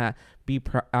just want to be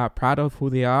proud of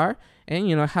who they are and,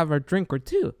 have a drink or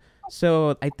two.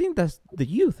 So I think that's the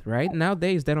youth, right?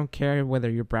 Nowadays, they don't care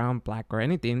whether you're brown, black, or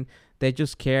anything. They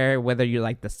just care whether you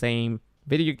like the same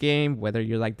video game, whether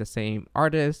you like the same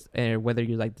artist, and whether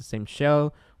you like the same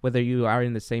show, whether you are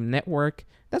in the same network.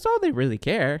 That's all they really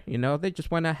care. They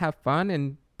just want to have fun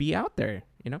and be out there.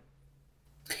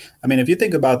 I mean, if you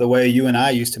think about the way you and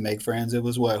I used to make friends, it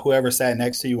was whoever sat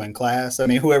next to you in class. I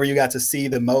mean, whoever you got to see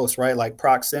the most, right? Like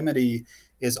proximity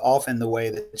is often the way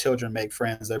that children make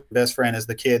friends. Their best friend is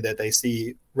the kid that they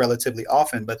see relatively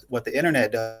often. But what the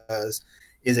internet does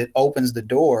is it opens the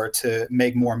door to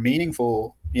make more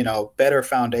meaningful, better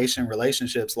foundation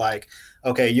relationships. Like,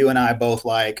 okay, you and I both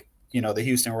like, the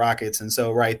Houston Rockets. And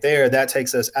so right there, that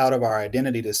takes us out of our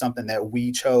identity to something that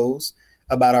we chose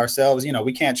about ourselves.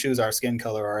 We can't choose our skin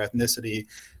color or ethnicity,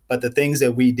 but the things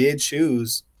that we did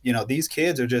choose, these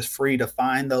kids are just free to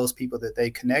find those people that they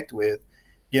connect with,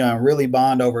 and really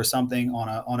bond over something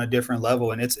on a different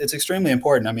level. And it's extremely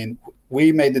important. I mean,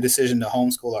 we made the decision to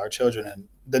homeschool our children, and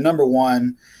the number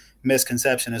one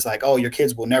misconception is like, oh, your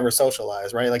kids will never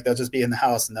socialize, right? Like they'll just be in the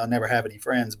house and they'll never have any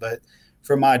friends. But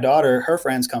for my daughter, her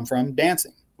friends come from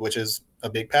dancing, which is a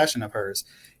big passion of hers.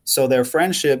 So their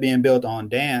friendship being built on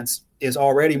dance is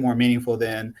already more meaningful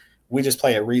than we just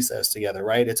play at recess together,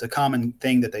 right? It's a common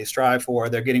thing that they strive for.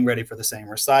 They're getting ready for the same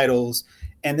recitals.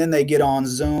 And then they get on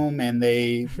Zoom and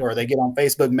they get on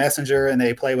Facebook Messenger and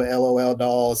they play with LOL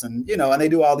dolls and, and they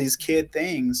do all these kid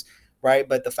things, right?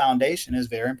 But the foundation is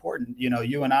very important.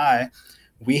 You and I,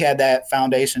 we had that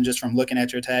foundation just from looking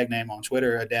at your tag name on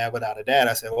Twitter, a dad without a dad.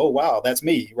 I said, oh, wow, that's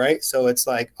me, right? So it's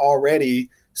like already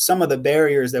some of the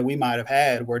barriers that we might have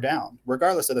had were down,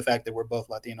 regardless of the fact that we're both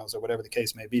Latinos or whatever the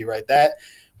case may be, right? That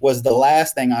was the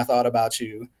last thing I thought about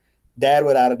you. Dad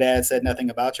without a dad said nothing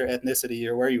about your ethnicity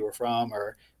or where you were from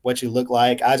or what you look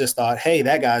like. I just thought, hey,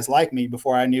 that guy's like me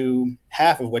before I knew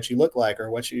half of what you look like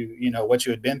or what you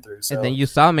had been through. So, and then you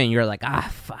saw me and you're like,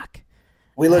 fuck.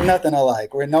 We look nothing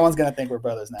alike. No one's going to think we're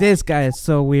brothers now. This guy is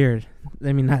so weird.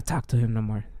 Let me not talk to him no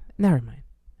more. Never mind.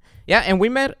 Yeah, and we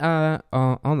met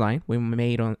online. We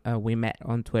met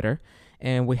on Twitter,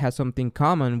 and we had something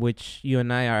common, which you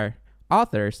and I are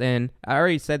authors. And I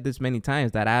already said this many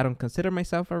times that I don't consider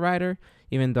myself a writer,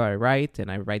 even though I write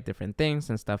and I write different things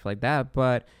and stuff like that.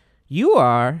 But you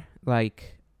are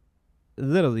like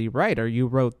literally writer. You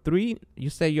wrote three. You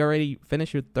say you already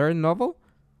finished your third novel.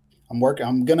 I'm working.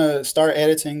 I'm gonna start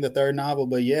editing the third novel,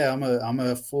 but yeah, I'm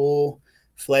a full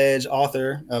fledged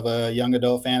author of a young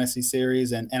adult fantasy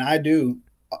series, and I do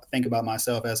think about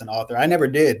myself as an author. I never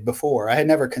did before. I had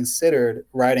never considered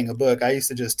writing a book. I used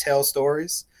to just tell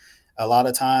stories a lot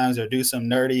of times, or do some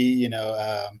nerdy,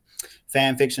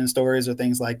 fan fiction stories or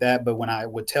things like that. But when I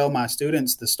would tell my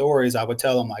students the stories, I would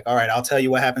tell them like, all right, I'll tell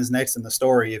you what happens next in the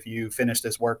story if you finish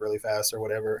this work really fast or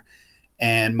whatever.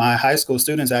 And my high school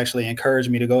students actually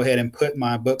encouraged me to go ahead and put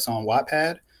my books on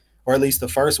Wattpad, or at least the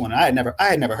first one. I had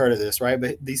never heard of this, right?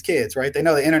 But these kids, right? They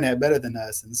know the internet better than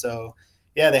us. And so,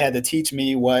 yeah, they had to teach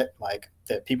me what, like,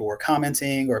 that people were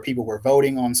commenting or people were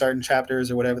voting on certain chapters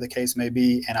or whatever the case may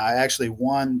be. And I actually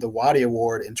won the Waddy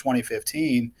Award in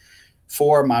 2015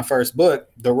 for my first book,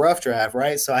 The Rough Draft,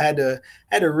 right? So I had to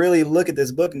really look at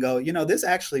this book and go, this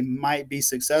actually might be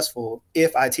successful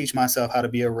if I teach myself how to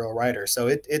be a real writer. So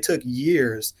it took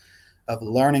years of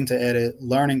learning to edit,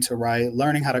 learning to write,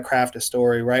 learning how to craft a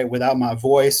story, right? Without my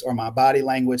voice or my body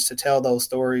language to tell those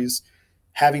stories,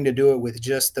 having to do it with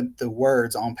just the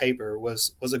words on paper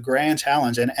was a grand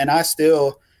challenge. And I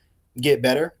still get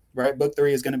better, right? Book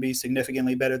three is going to be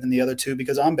significantly better than the other two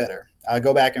because I'm better. I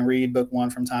go back and read book one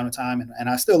from time to time, and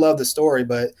I still love the story,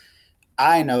 but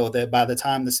I know that by the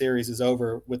time the series is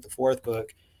over with the fourth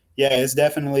book, yeah, it's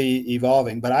definitely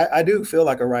evolving. But I do feel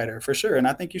like a writer for sure. And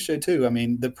I think you should too. I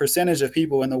mean, the percentage of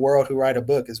people in the world who write a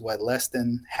book is what, less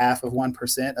than half of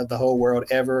 1% of the whole world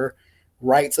ever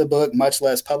writes a book, much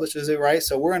less publishes it, right?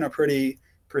 So we're in a pretty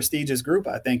prestigious group,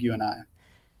 I think, you and I.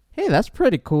 Hey, that's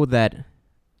pretty cool that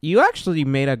you actually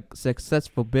made a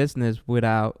successful business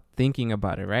without thinking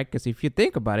about it, right? Because if you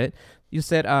think about it, you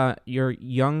said your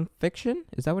young fiction.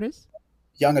 Is that what it is?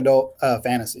 Young adult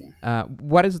fantasy.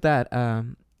 What is that?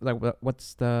 Like,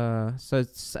 what's the? So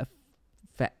it's a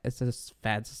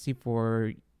fantasy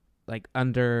for like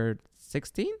under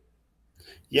 16.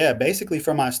 Yeah, basically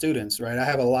for my students, right? I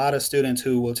have a lot of students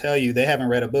who will tell you they haven't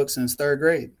read a book since third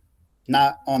grade,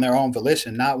 not on their own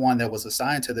volition, not one that was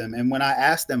assigned to them. And when I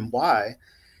ask them why,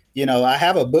 I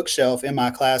have a bookshelf in my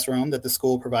classroom that the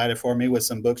school provided for me with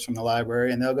some books from the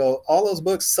library, and they'll go, all those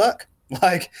books suck.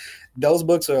 Like, those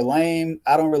books are lame.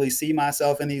 I don't really see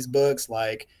myself in these books.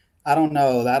 Like, I don't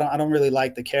know. I don't really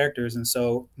like the characters. And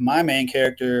so my main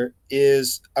character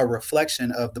is a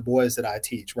reflection of the boys that I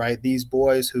teach, right? These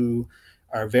boys who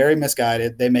are very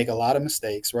misguided. They make a lot of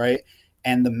mistakes, right?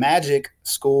 And the magic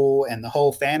school and the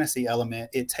whole fantasy element,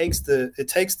 it takes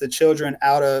the children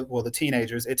out of, well, the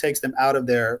teenagers, it takes them out of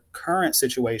their current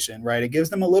situation, right? It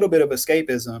gives them a little bit of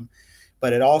escapism,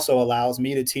 but it also allows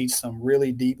me to teach some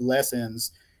really deep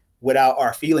lessons without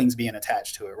our feelings being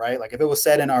attached to it, right? Like, if it was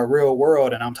set in our real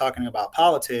world and I'm talking about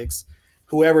politics,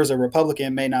 whoever's a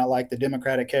Republican may not like the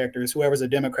Democratic characters, whoever's a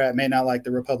Democrat may not like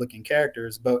the Republican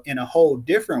characters, but in a whole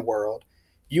different world,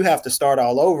 you have to start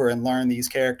all over and learn these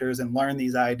characters and learn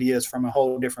these ideas from a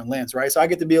whole different lens, right? So I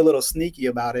get to be a little sneaky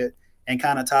about it and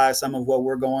kind of tie some of what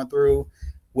we're going through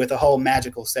with a whole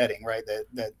magical setting, right?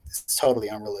 That's totally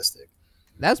unrealistic.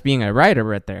 That's being a writer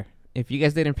right there. If you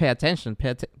guys didn't pay attention,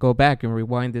 go back and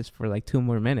rewind this for like 2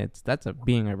 more minutes. That's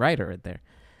being a writer right there.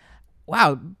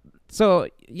 Wow. So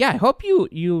yeah, I hope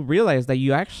you realize that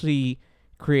you actually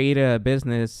create a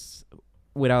business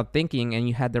without thinking, and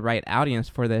you had the right audience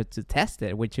for them to test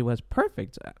it, which it was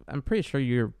perfect. I'm pretty sure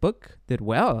your book did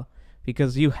well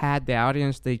because you had the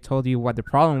audience. They told you what the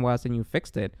problem was, and you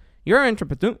fixed it. You're an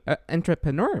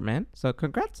entrepreneur, man. So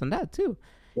congrats on that too.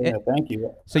 Yeah, thank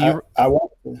you. So I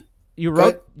want to. you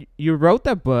wrote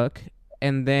that book,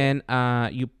 and then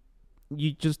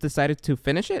you just decided to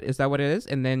finish it. Is that what it is?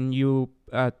 And then you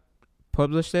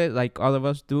published it like all of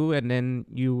us do, and then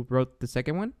you wrote the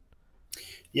second one.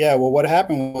 Yeah, well, what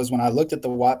happened was when I looked at the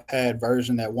Wattpad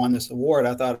version that won this award,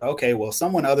 I thought, okay, well,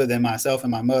 someone other than myself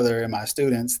and my mother and my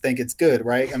students think it's good,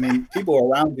 right? I mean, people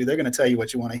around you, they're going to tell you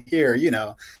what you want to hear.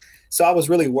 So I was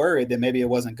really worried that maybe it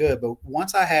wasn't good. But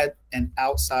once I had an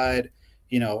outside,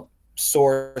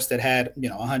 source that had,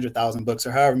 100,000 books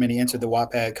or however many entered the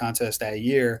Wattpad contest that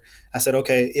year, I said,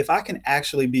 okay, if I can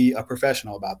actually be a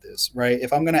professional about this, right?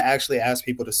 If I'm going to actually ask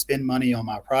people to spend money on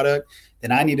my product,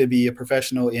 then I need to be a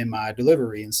professional in my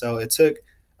delivery. And so it took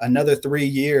another 3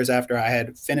 years after I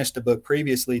had finished the book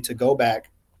previously to go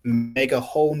back, make a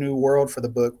whole new world for the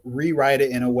book, rewrite it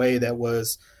in a way that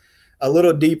was a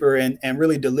little deeper and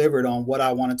really delivered on what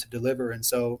I wanted to deliver. And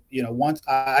so, once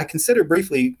I considered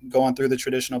briefly going through the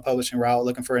traditional publishing route,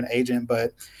 looking for an agent,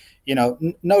 but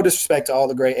no disrespect to all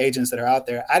the great agents that are out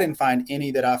there, I didn't find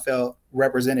any that I felt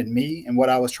represented me and what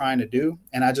I was trying to do.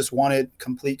 And I just wanted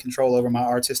complete control over my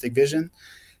artistic vision.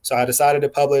 So I decided to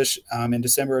publish in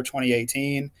December of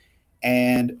 2018.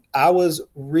 And I was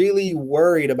really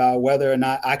worried about whether or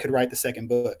not I could write the second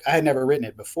book. I had never written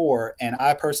it before. And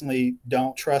I personally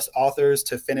don't trust authors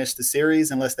to finish the series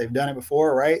unless they've done it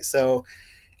before, right? So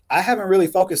I haven't really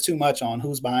focused too much on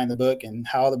who's buying the book and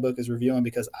how the book is reviewing,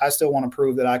 because I still want to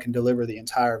prove that I can deliver the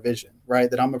entire vision, right?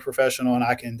 That I'm a professional and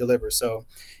I can deliver. So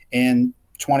in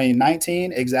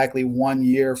 2019, exactly 1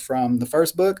 year from the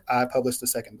first book, I published the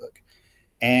second book.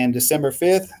 And December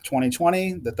 5th,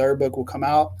 2020, the third book will come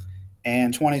out.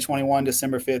 And 2021,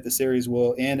 December 5th, the series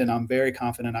will end. And I'm very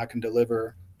confident I can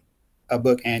deliver a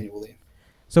book annually.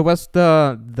 So what's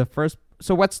the first?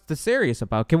 So what's the series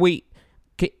about?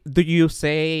 Do you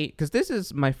say? Because this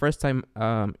is my first time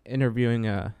interviewing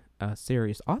a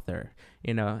series author.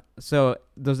 So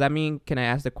does that mean, can I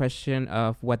ask the question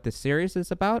of what the series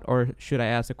is about, or should I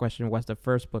ask the question, what's the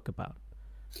first book about?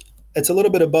 It's a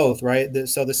little bit of both, right?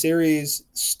 So the series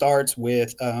starts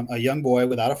with a young boy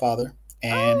without a father,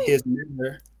 and his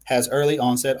mother has early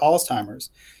onset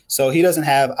Alzheimer's. So he doesn't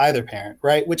have either parent,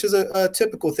 right? Which is a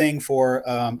typical thing for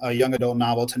a young adult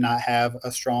novel, to not have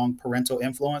a strong parental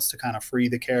influence to kind of free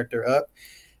the character up.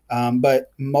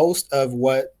 But most of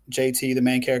what JT, the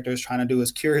main character, is trying to do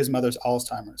is cure his mother's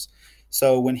Alzheimer's.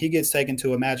 So when he gets taken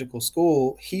to a magical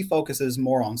school, he focuses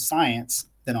more on science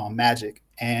than on magic.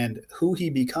 And who he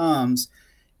becomes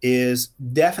is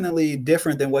definitely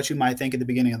different than what you might think at the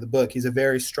beginning of the book. He's a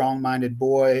very strong-minded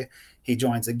boy. He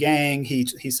joins a gang. He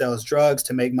sells drugs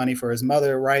to make money for his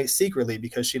mother, right? Secretly,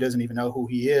 because she doesn't even know who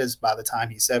he is by the time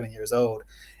he's 7 years old.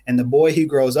 And the boy he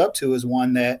grows up to is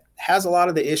one that has a lot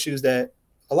of the issues that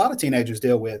a lot of teenagers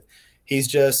deal with. He's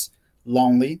just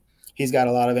lonely. He's got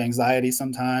a lot of anxiety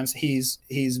sometimes. He's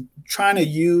trying to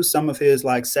use some of his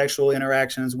like sexual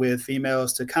interactions with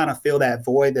females to kind of fill that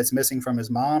void that's missing from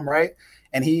his mom, right?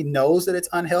 And he knows that it's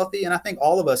unhealthy. And I think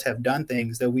all of us have done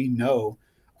things that we know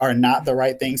are not the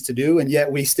right things to do, and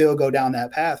yet we still go down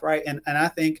that path, right? And I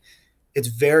think it's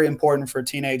very important for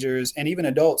teenagers and even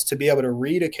adults to be able to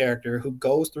read a character who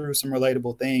goes through some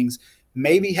relatable things,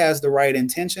 maybe has the right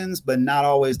intentions, but not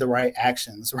always the right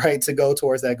actions, right? To go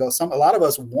towards that goal. A lot of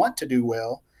us want to do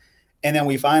well, and then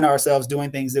we find ourselves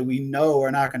doing things that we know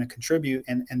are not going to contribute.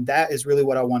 And that is really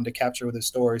what I wanted to capture with this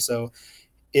story. So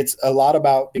it's a lot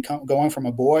about going from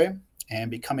a boy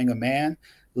and becoming a man.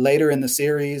 Later in the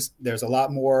series, there's a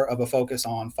lot more of a focus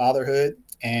on fatherhood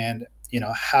and,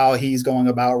 how he's going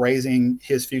about raising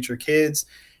his future kids.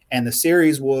 And the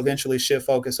series will eventually shift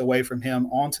focus away from him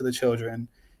onto the children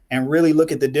and really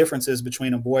look at the differences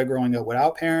between a boy growing up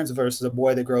without parents versus a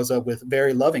boy that grows up with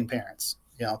very loving parents,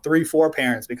 3, 4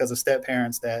 parents, because of step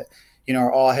parents that,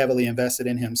 are all heavily invested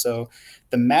in him. So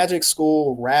the magic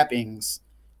school wrappings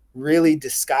really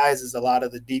disguises a lot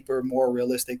of the deeper, more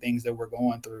realistic things that we're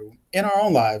going through in our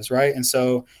own lives, right? And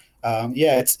so,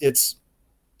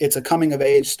 it's a coming of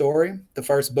age story. The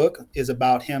first book is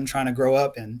about him trying to grow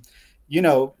up, and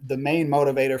the main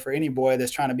motivator for any boy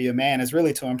that's trying to be a man is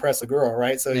really to impress a girl,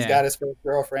 right? So he's got his first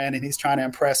girlfriend, and he's trying to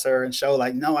impress her and show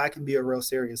like, no, I can be a real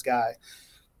serious guy.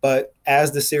 But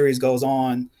as the series goes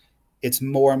on, it's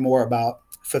more and more about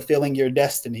fulfilling your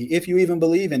destiny. If you even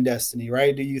believe in destiny,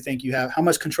 right? Do you think how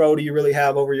much control do you really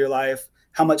have over your life?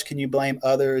 How much can you blame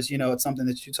others? It's something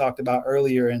that you talked about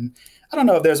earlier. And I don't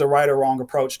know if there's a right or wrong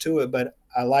approach to it, but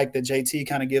I like that JT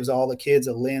kind of gives all the kids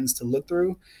a lens to look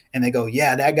through, and they go,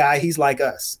 yeah, that guy, he's like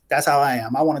us. That's how I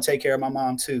am. I want to take care of my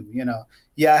mom too.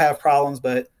 Yeah, I have problems,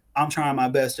 but I'm trying my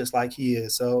best just like he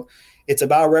is. So it's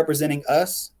about representing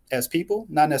us as people,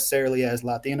 not necessarily as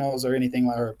Latinos or anything,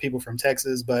 or people from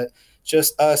Texas, but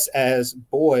just us as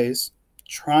boys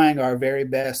trying our very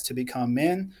best to become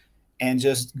men and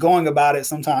just going about it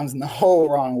sometimes in the whole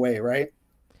wrong way, right?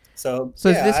 So is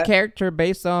this character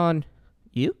based on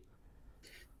you?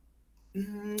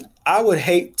 I would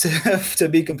hate to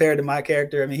be compared to my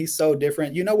character. I mean, he's so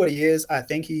different. You know what he is? I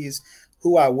think he's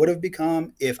who I would have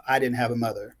become if I didn't have a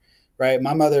mother, right?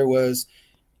 My mother was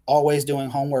always doing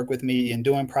homework with me and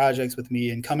doing projects with me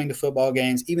and coming to football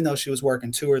games, even though she was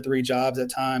working 2 or 3 jobs at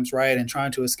times, right? And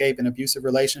trying to escape an abusive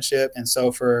relationship. And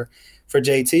so for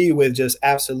JT, with just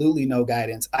absolutely no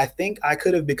guidance, I think I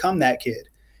could have become that kid.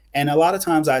 And a lot of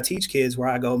times I teach kids where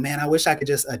I go, man, I wish I could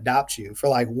just adopt you for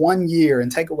like 1 year and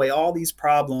take away all these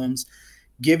problems,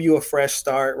 give you a fresh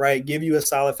start, right? Give you a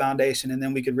solid foundation, and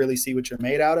then we could really see what you're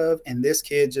made out of. And this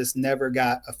kid just never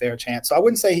got a fair chance. So I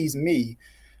wouldn't say he's me,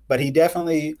 but he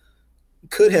definitely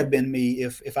could have been me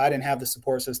if I didn't have the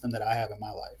support system that I have in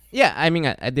my life. Yeah, I mean,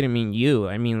 I didn't mean you.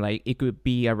 I mean, like, it could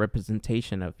be a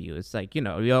representation of you. It's like,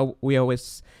 we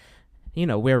always,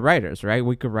 we're writers, right?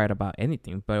 We could write about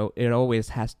anything, but it always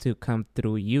has to come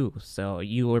through you. So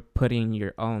you are putting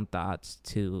your own thoughts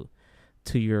to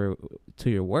your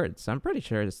words. I'm pretty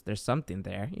sure there's something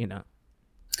there,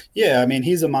 Yeah, I mean,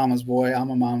 he's a mama's boy. I'm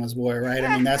a mama's boy, right?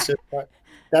 I mean, that's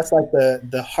like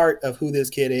the heart of who this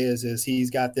kid is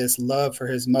he's got this love for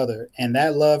his mother, and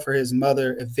that love for his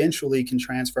mother eventually can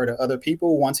transfer to other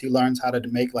people once he learns how to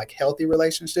make like healthy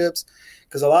relationships,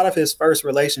 because a lot of his first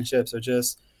relationships are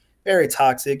just very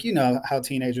toxic. You know how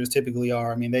teenagers typically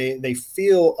are. I mean, they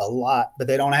feel a lot, but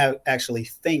they don't actually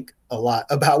think a lot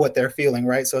about what they're feeling,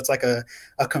 right? So it's like a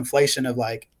conflation of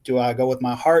like, do I go with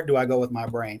my heart? Do I go with my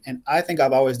brain? And I think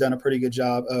I've always done a pretty good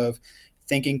job of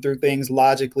thinking through things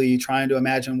logically, trying to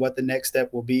imagine what the next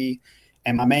step will be.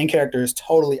 And my main character is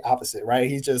totally opposite, right?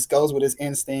 He just goes with his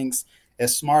instincts.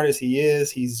 As smart as he is,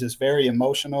 he's just very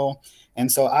emotional. And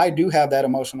so I do have that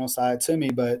emotional side to me,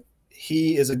 but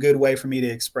he is a good way for me to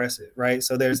express it, right?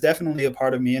 So there's definitely a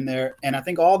part of me in there. And I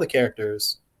think all the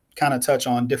characters kind of touch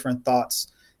on different thoughts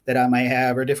that I may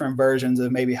have, or different versions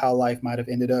of maybe how life might have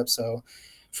ended up. So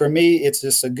for me, it's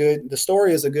just the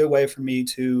story is a good way for me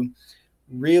to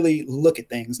really look at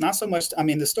things. Not so much, I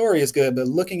mean, the story is good, but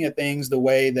looking at things the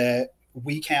way that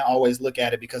we can't always look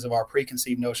at it because of our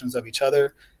preconceived notions of each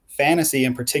other. Fantasy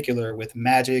in particular, with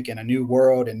magic and a new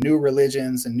world and new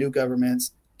religions and new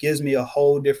governments, gives me a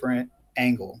whole different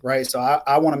angle, right? So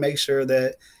I want to make sure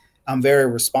that I'm very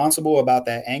responsible about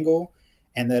that angle,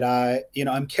 and that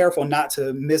I'm careful not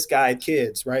to misguide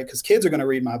kids, right? Because kids are going to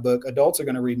read my book, adults are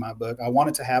going to read my book. I want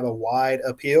it to have a wide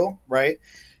appeal, right?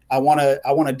 I want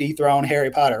to dethrone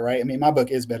Harry Potter, right? I mean, my book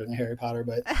is better than Harry Potter,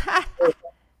 but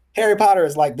Harry Potter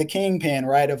is like the kingpin,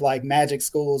 right, of like magic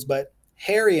schools. But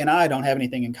Harry and I don't have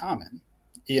anything in common.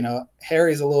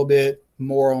 Harry's a little bit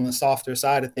more on the softer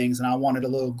side of things, and I wanted a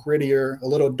little grittier, a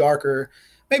little darker,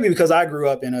 maybe because I grew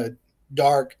up in a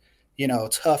dark,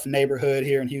 tough neighborhood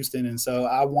here in Houston. And so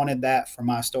I wanted that for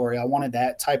my story. I wanted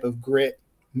that type of grit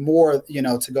more,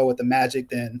 to go with the magic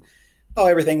than, oh,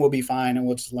 everything will be fine and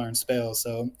we'll just learn spells.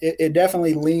 So it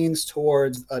definitely leans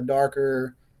towards a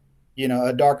darker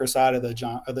side of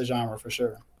the genre for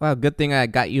sure. Well, good thing I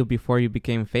got you before you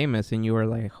became famous, and you were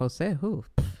like, Jose, who?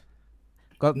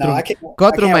 Go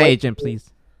through my agent, please.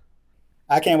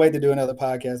 I can't wait to do another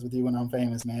podcast with you when I'm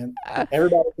famous, man.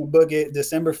 Everybody can book it.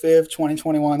 December 5th,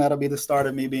 2021. That'll be the start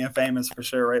of me being famous for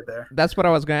sure right there. That's what I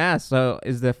was going to ask. So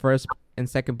is the first and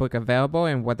second book available,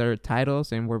 and what are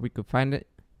titles and where we could find it?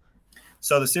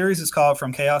 So the series is called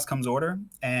From Chaos Comes Order,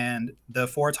 and the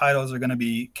 4 titles are going to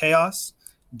be Chaos,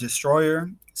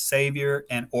 Destroyer, Savior,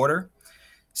 and Order.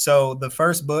 So the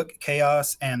first book,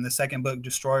 Chaos, and the second book,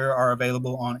 Destroyer, are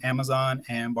available on Amazon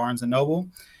and Barnes & Noble.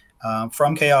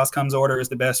 From Chaos Comes Order is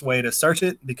the best way to search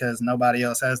it because nobody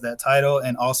else has that title.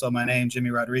 And also my name,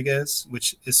 Jimi Rodriguez,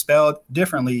 which is spelled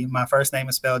differently. My first name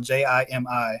is spelled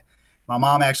Jimi. My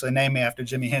mom actually named me after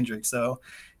Jimi Hendrix. So,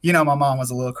 my mom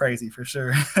was a little crazy for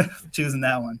sure choosing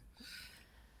that one.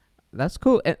 That's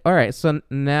cool. All right. So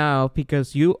now,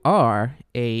 because you are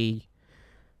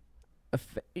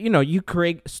you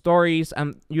create stories,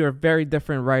 you're a very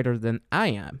different writer than I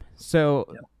am. So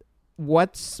Yep.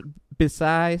 What's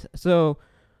besides, so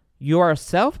you are a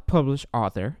self-published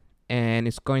author,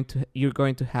 and you're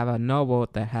going to have a novel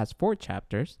that has 4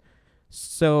 chapters.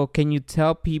 So can you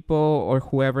tell people or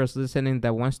whoever's listening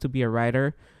that wants to be a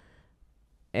writer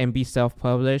and be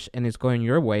self-published and it's going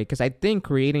your way? Because I think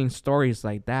creating stories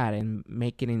like that and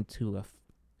make it into a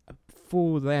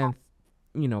full-length,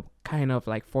 kind of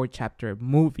like 4-chapter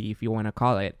movie, if you want to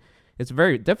call it, it's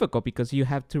very difficult because you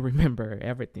have to remember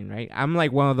everything, right? I'm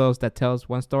like one of those that tells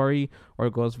one story or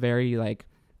goes very like,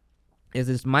 is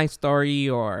this my story?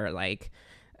 Or like,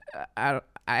 I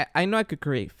know I could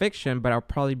create fiction, but I'll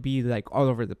probably be like all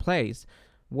over the place.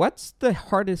 What's the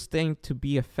hardest thing to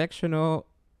be a fictional,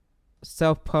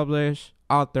 self-published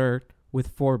author with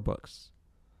 4 books?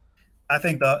 I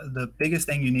think the biggest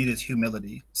thing you need is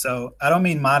humility. So I don't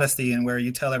mean modesty and where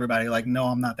you tell everybody like, no,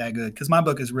 I'm not that good, because my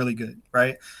book is really good,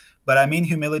 right? But I mean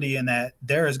humility in that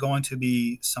there is going to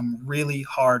be some really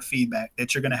hard feedback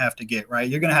that you're going to have to get, right?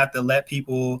 You're going to have to let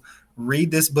people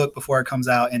read this book before it comes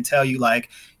out and tell you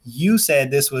like, you said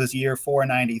this was year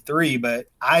 493, but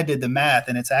I did the math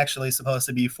and it's actually supposed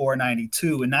to be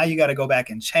 492. And now you got to go back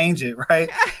and change it,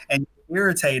 right? And you're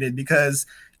irritated because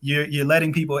you're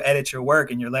letting people edit your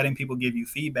work and you're letting people give you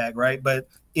feedback, right? But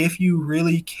if you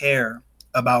really care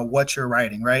about what you're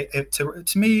writing, right? To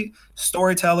me,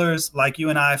 storytellers like you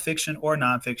and I, fiction or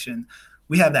nonfiction,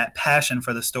 we have that passion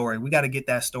for the story. We got to get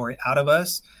that story out of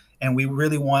us, and we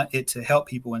really want it to help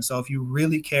people. And so if you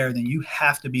really care, then you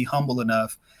have to be humble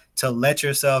enough to let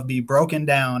yourself be broken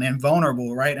down and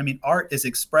vulnerable, right? I mean, art is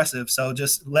expressive. So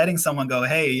just letting someone go,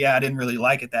 hey, yeah, I didn't really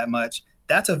like it that much,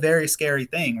 that's a very scary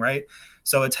thing, right?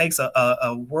 So it takes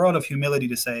a world of humility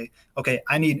to say, okay,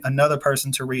 I need another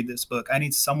person to read this book. I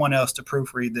need someone else to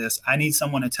proofread this. I need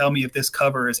someone to tell me if this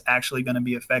cover is actually going to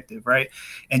be effective, right?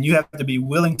 And you have to be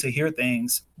willing to hear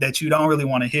things that you don't really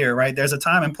want to hear, right? There's a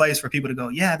time and place for people to go,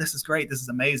 yeah, this is great. This is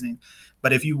amazing.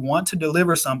 But if you want to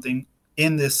deliver something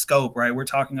in this scope, right, we're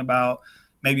talking about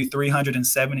maybe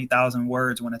 370,000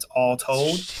 words when it's all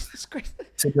told.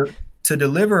 To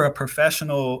deliver a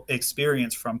professional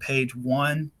experience from page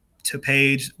 1 to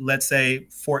page, let's say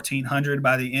 1,400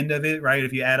 by the end of it, right?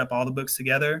 If you add up all the books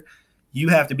together, you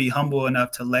have to be humble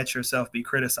enough to let yourself be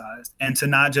criticized and to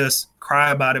not just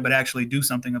cry about it, but actually do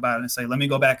something about it and say, let me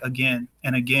go back again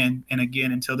and again and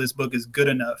again until this book is good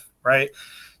enough, right?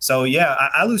 So yeah,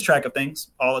 I lose track of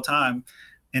things all the time.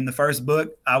 In the first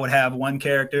book, I would have one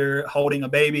character holding a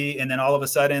baby, and then all of a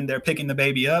sudden they're picking the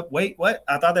baby up. Wait, what?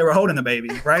 I thought they were holding the baby,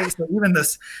 right? So even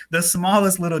the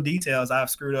smallest little details I've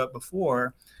screwed up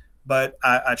before, but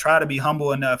I try to be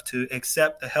humble enough to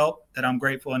accept the help that I'm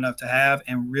grateful enough to have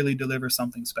and really deliver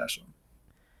something special.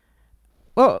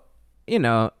 Well,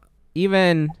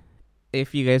 even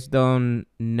if you guys don't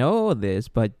know this,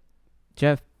 but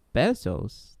Jeff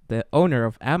Bezos, the owner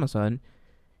of Amazon,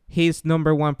 his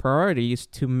number one priority is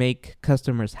to make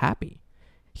customers happy.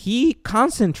 He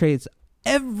concentrates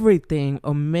everything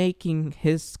on making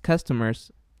his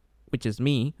customers, which is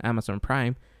me, Amazon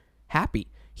Prime, happy.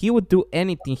 He would do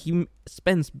anything. He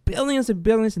spends billions and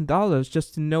billions of dollars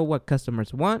just to know what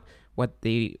customers want, what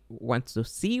they want to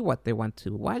see, what they want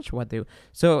to watch,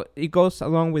 So it goes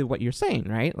along with what you're saying,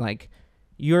 right? Like,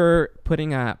 you're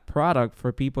putting a product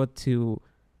for people to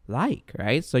like,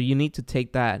 right? So you need to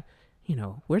take that.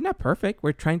 We're not perfect.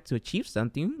 We're trying to achieve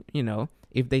something.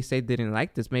 If they say they didn't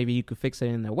like this, maybe you could fix it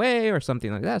in a way or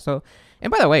something like that. So,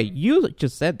 and by the way, you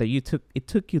just said that it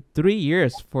took you 3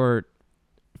 years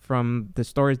from the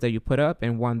stories that you put up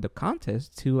and won the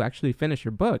contest to actually finish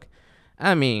your book.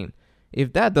 I mean,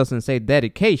 if that doesn't say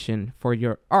dedication for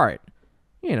your art,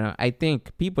 I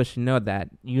think people should know that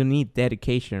you need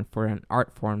dedication for an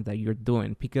art form that you're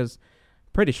doing, because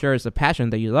pretty sure it's a passion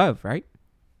that you love, right?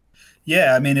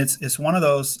 Yeah, I mean, it's one of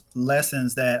those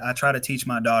lessons that I try to teach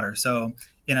my daughter. So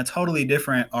in a totally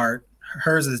different art,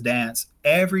 hers is dance.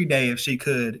 Every day, if she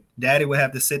could, Daddy would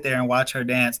have to sit there and watch her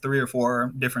dance 3 or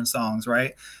 4 different songs,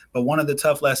 right? But one of the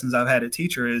tough lessons I've had to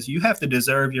teach her is you have to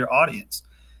deserve your audience.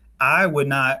 I would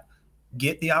not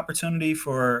get the opportunity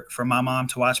for my mom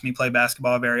to watch me play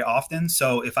basketball very often.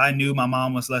 So if I knew my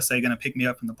mom was, let's say, going to pick me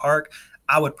up from the park,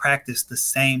 I would practice the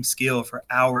same skill for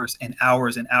hours and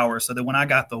hours and hours so that when I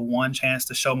got the one chance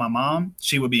to show my mom,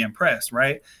 she would be impressed,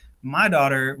 right? My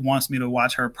daughter wants me to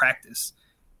watch her practice,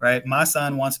 right? My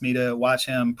son wants me to watch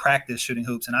him practice shooting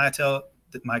hoops. And I tell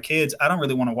my kids, I don't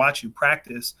really want to watch you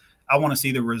practice. I want to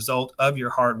see the result of your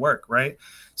hard work, right?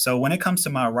 So when it comes to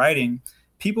my writing,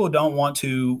 people don't want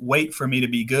to wait for me to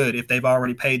be good if they've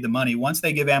already paid the money. Once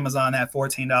they give Amazon that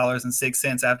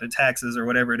 $14.06 after taxes or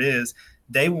whatever it is,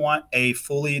 they want a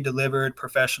fully delivered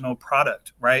professional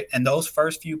product, right? And those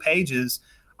first few pages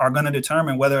are going to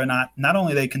determine whether or not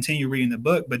only they continue reading the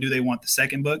book, but do they want the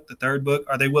second book, the third book?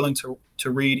 Are they willing to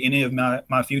read any of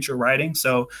my future writing?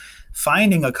 So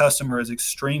finding a customer is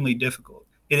extremely difficult.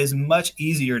 It is much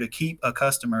easier to keep a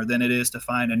customer than it is to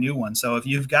find a new one. So if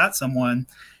you've got someone,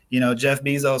 Jeff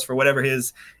Bezos, for whatever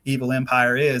his evil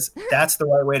empire is, that's the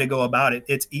right way to go about it.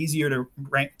 It's easier to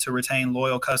retain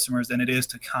loyal customers than it is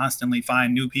to constantly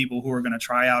find new people who are going to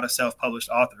try out a self-published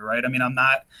author, right? I mean, I'm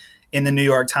not in the New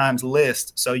York Times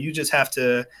list, so you just have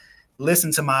to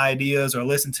listen to my ideas or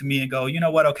listen to me and go, you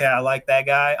know what? Okay, I like that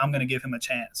guy. I'm going to give him a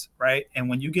chance, right? And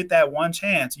when you get that one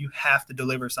chance, you have to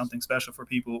deliver something special for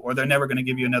people, or they're never going to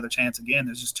give you another chance again.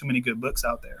 There's just too many good books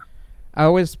out there. I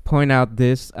always point out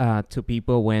this to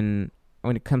people when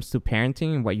it comes to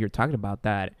parenting and what you're talking about,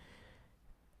 that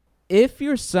if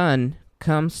your son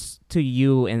comes to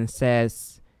you and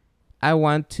says, I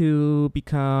want to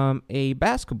become a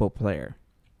basketball player,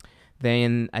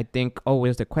 then I think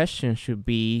always the question should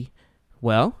be,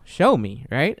 well, show me,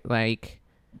 right? Like,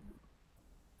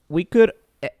 we could,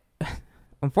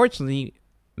 unfortunately,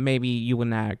 maybe you would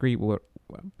not agree with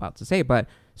what I'm about to say, but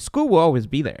school will always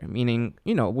be there. Meaning,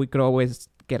 we could always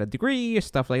get a degree or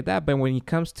stuff like that. But when it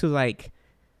comes to like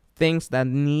things that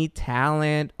need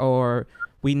talent, or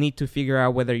we need to figure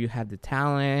out whether you have the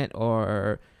talent,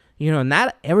 or,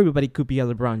 not everybody could be a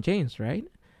LeBron James, right?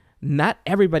 Not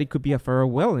everybody could be a Pharrell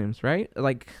Williams, right?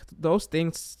 Like those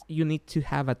things, you need to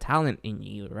have a talent in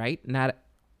you, right? Not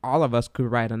all of us could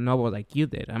write a novel like you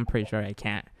did. I'm pretty sure I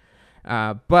can't.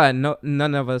 But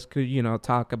none of us could,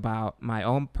 talk about my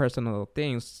own personal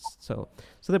things. So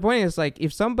the point is, like,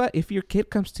 if your kid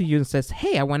comes to you and says,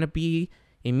 "Hey, I want to be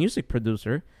a music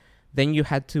producer," then you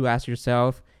had to ask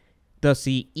yourself, does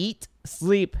he eat,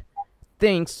 sleep,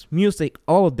 thinks music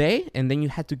all day? And then you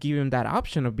had to give him that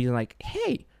option of being like,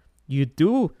 "Hey, you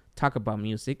do talk about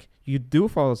music. You do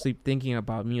fall asleep thinking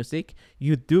about music.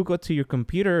 You do go to your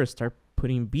computer and start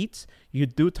putting beats. You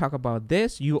do talk about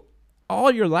this.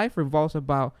 All your life revolves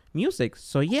about music.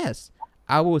 So yes,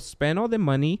 I will spend all the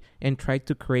money and try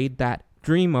to create that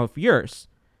dream of yours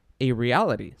a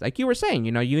reality." Like you were saying,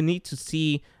 you need to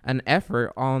see an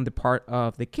effort on the part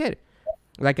of the kid.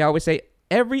 Like I always say,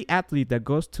 every athlete that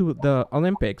goes to the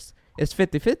Olympics is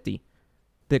 50-50.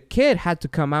 The kid had to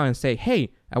come out and say,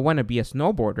 "Hey, I want to be a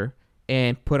snowboarder,"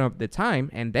 and put up the time.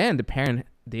 And then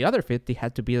the other 50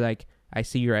 had to be like, "I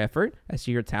see your effort. I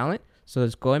see your talent. So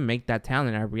let's go and make that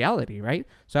talent a reality," right?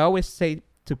 So I always say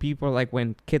to people, like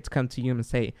when kids come to you and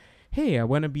say, "Hey, I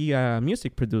want to be a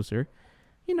music producer,"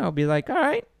 be like, "All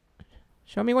right,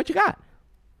 show me what you got."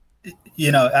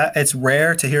 It's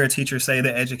rare to hear a teacher say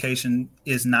that education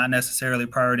is not necessarily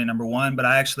priority number one, but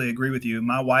I actually agree with you.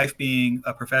 My wife being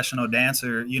a professional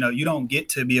dancer, you don't get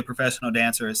to be a professional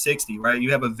dancer at 60, right?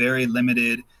 You have a very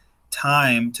limited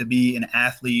time to be an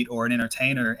athlete or an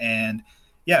entertainer. And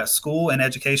yeah, school and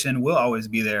education will always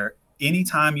be there.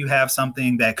 Anytime you have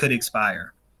something that could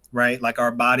expire, right? Like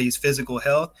our body's physical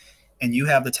health, and you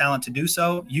have the talent to do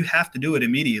so, you have to do it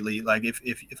immediately. Like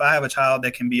if I have a child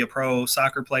that can be a pro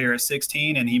soccer player at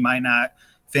 16 and he might not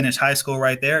finish high school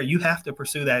right there, you have to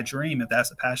pursue that dream if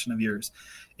that's a passion of yours.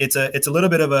 It's a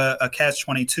little bit of a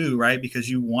catch-22, right? Because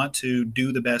you want to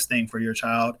do the best thing for your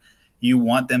child. You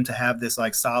want them to have this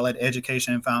like solid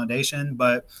education and foundation,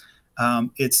 but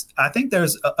I think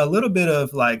there's a little bit of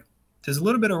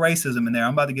racism in there.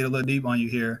 I'm about to get a little deep on you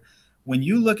here. When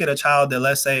you look at a child that,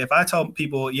 let's say, if I told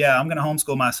people, yeah, I'm going to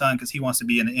homeschool my son because he wants to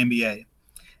be in the NBA,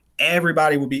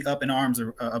 everybody would be up in arms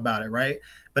about it, right?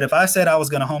 But if I said I was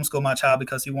going to homeschool my child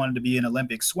because he wanted to be an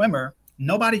Olympic swimmer,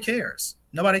 nobody cares.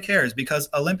 Nobody cares because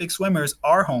Olympic swimmers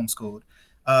are homeschooled.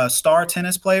 Star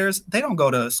tennis players, they don't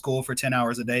go to school for 10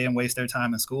 hours a day and waste their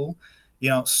time in school.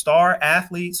 Star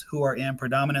athletes who are in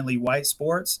predominantly white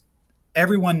sports,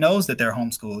 everyone knows that they're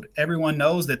homeschooled. Everyone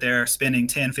knows that they're spending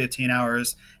 10, 15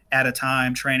 hours at a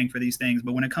time training for these things.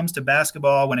 But when it comes to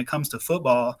basketball, when it comes to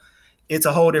football, it's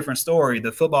a whole different story.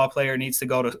 The football player needs to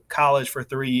go to college for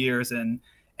 3 years and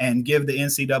give the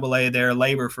NCAA their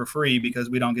labor for free because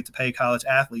we don't get to pay college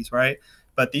athletes, right?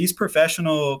 But these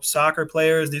professional soccer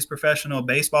players, these professional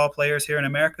baseball players here in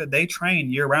America, they train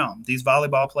year round. These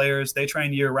volleyball players, they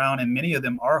train year round, and many of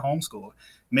them are homeschooled.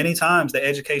 Many times the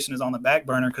education is on the back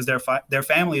burner because their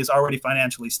family is already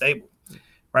financially stable.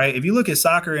 Right? If you look at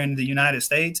soccer in the United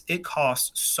States, it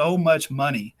costs so much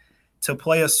money to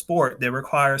play a sport that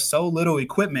requires so little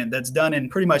equipment that's done in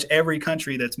pretty much every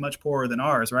country that's much poorer than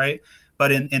ours, right?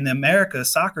 But in America,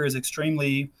 soccer is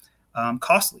extremely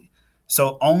costly.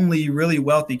 So only really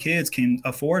wealthy kids can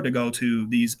afford to go to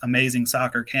these amazing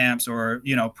soccer camps or,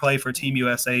 play for Team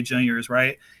USA juniors,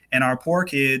 right? And our poor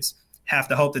kids have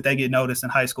to hope that they get noticed in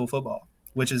high school football,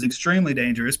 which is extremely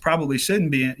dangerous, probably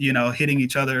shouldn't be, hitting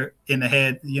each other in the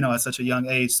head, at such a young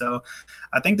age. So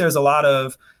I think there's a lot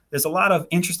of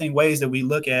interesting ways that we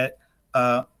look at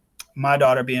my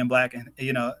daughter being Black and,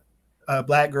 a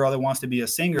Black girl that wants to be a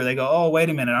singer. They go, "Oh, wait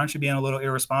a minute, aren't you being a little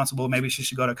irresponsible? Maybe she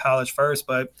should go to college first."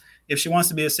 But if she wants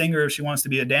to be a singer, if she wants to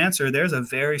be a dancer, there's a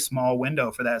very small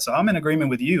window for that. So I'm in agreement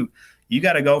with you. You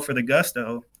got to go for the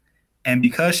gusto. And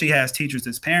because she has teachers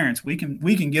as parents, we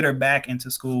can get her back into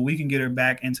school. We can get her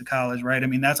back into college, right? I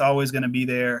mean, that's always going to be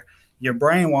there. Your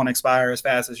brain won't expire as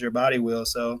fast as your body will.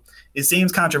 So it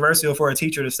seems controversial for a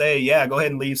teacher to say, yeah, go ahead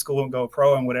and leave school and go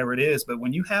pro and whatever it is. But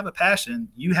when you have a passion,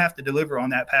 you have to deliver on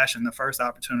that passion the first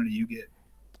opportunity you get.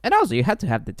 And also, you have to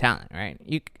have the talent, right?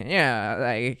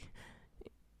 Like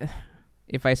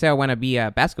if I say I want to be a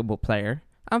basketball player,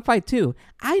 I'm 5'2".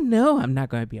 I know I'm not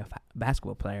going to be a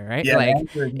basketball player, right?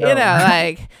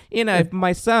 Yeah, if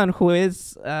my son, who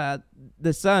is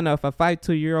the son of a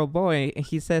 5'2" boy,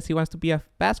 he says he wants to be a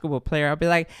basketball player, I'll be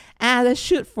like, let's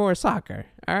shoot for soccer.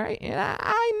 All right. Yeah,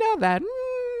 I know that.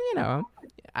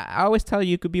 I always tell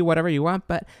you could be whatever you want,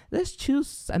 but let's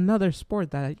choose another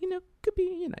sport that, could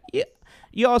be,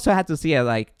 you also had to see it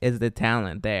like, is the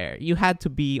talent there? You had to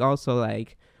be also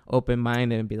like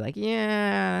open-minded and be like,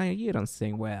 yeah, you don't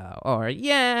sing well, or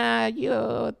yeah, you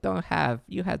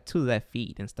had 2 left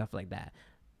feet and stuff like that.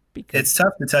 Because It's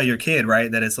tough to tell your kid,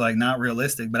 right, that it's like not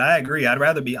realistic. But I agree. I'd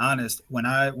rather be honest. When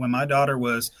my daughter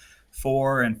was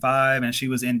 4 and 5 and she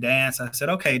was in dance, I said,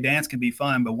 okay, dance can be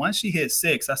fun. But once she hit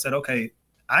 6, I said, okay,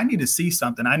 I need to see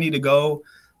something. I need to go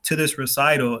to this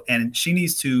recital, and she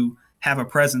needs to have a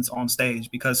presence on stage,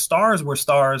 because stars were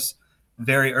stars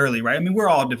very early, right? I mean, we're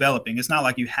all developing. It's not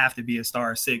like you have to be a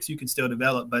star at 6. You can still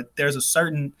develop, but there's a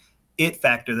certain it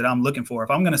factor that I'm looking for.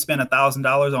 If I'm going to spend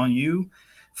 $1,000 on you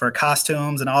for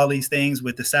costumes and all these things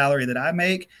with the salary that I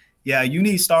make, yeah, you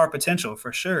need star potential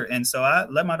for sure. And so I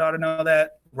let my daughter know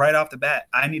that right off the bat.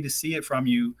 I need to see it from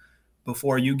you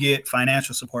before you get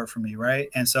financial support from me, right?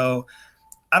 And so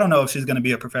I don't know if she's going to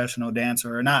be a professional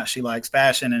dancer or not. She likes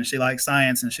fashion and she likes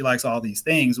science and she likes all these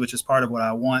things, which is part of what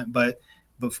I want. But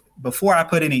before I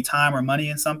put any time or money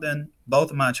in something, both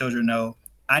of my children know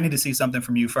I need to see something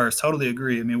from you first. Totally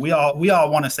agree. I mean, we all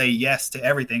want to say yes to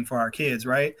everything for our kids,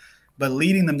 right? But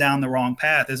leading them down the wrong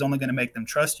path is only going to make them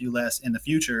trust you less in the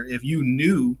future. If you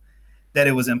knew that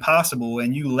it was impossible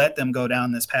and you let them go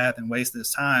down this path and waste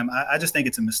this time, I just think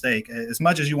it's a mistake. As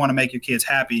much as you want to make your kids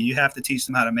happy, you have to teach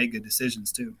them how to make good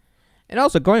decisions too. And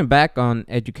also, going back on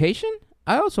education,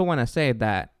 I also want to say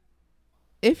that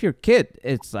if your kid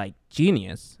is like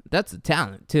genius, that's a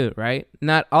talent too, right?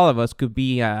 Not all of us could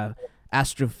be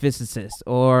astrophysicists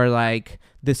or like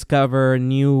discover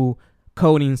new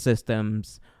coding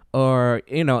systems, or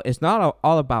it's not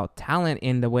all about talent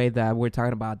in the way that we're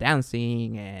talking about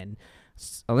dancing and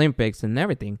Olympics and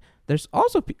everything. There's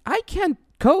also I can't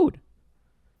code.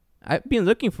 I've been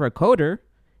looking for a coder,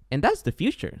 and that's the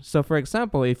future. So for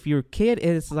example, if your kid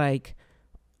is like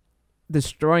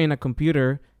destroying a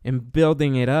computer and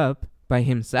building it up by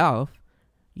himself,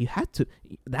 you have to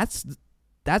that's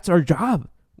our job.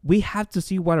 We have to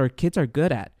see what our kids are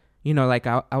good at. Like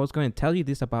I was going to tell you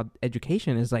this about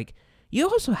education, is like, you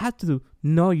also have to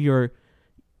know your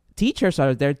teachers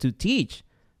are there to teach,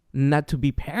 not to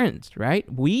be parents,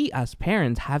 right? We as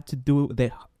parents have to do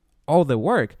all the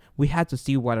work. We have to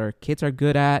see what our kids are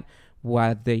good at,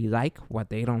 what they like, what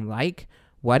they don't like.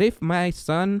 What if my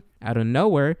son, out of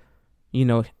nowhere,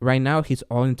 right now he's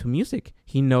all into music.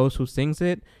 He knows who sings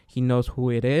it. He knows who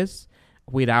it is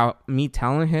without me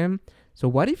telling him. So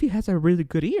what if he has a really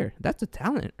good ear? That's a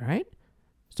talent, right?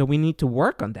 So we need to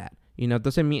work on that.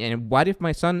 Doesn't mean, and what if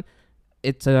my son,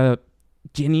 it's a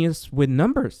genius with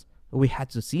numbers? We had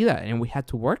to see that and we had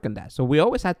to work on that. So we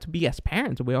always had to be, as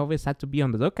parents, we always had to be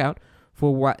on the lookout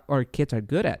for what our kids are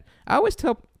good at. I always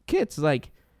tell kids,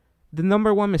 like, the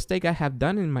number one mistake I have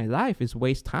done in my life is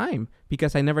waste time,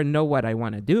 because I never know what I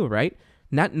want to do, right?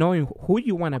 Not knowing who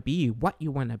you want to be, what you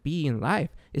want to be in life,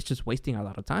 it's just wasting a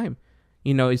lot of time.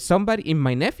 If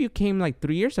my nephew came like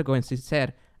 3 years ago and he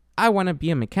said, I want to be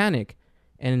a mechanic.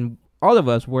 And all of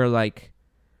us were like,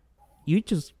 you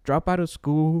just drop out of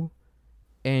school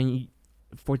and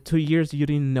for 2 years you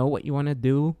didn't know what you want to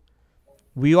do.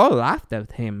 We all laughed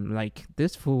at him like,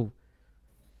 this fool,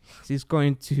 he's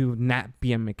going to not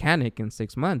be a mechanic in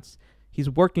 6 months. He's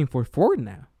working for Ford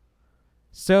now.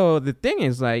 So the thing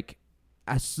is, like,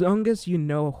 as long as you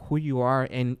know who you are,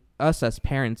 and us as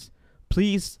parents,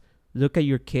 please look at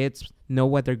your kids, know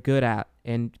what they're good at,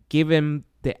 and give them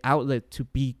the outlet to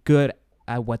be good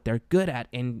at what they're good at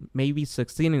and maybe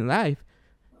succeed in life.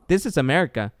 This is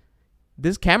America.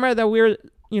 This camera that we're,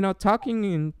 talking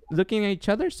and looking at each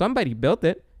other, somebody built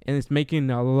it and it's making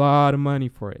a lot of money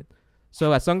for it.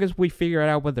 So as long as we figure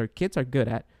out what their kids are good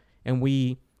at and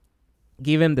we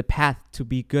give them the path to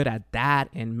be good at that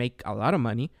and make a lot of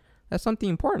money, that's something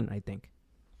important, I think.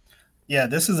 Yeah,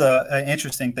 this is an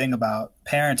interesting thing about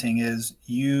parenting is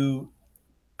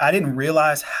I didn't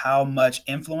realize how much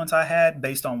influence I had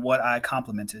based on what I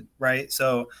complimented, right?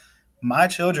 So my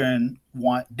children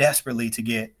want desperately to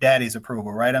get daddy's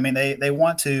approval, right? I mean, they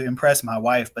want to impress my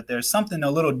wife, but there's something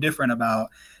a little different about,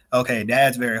 okay,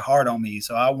 dad's very hard on me,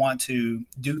 so I want to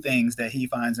do things that he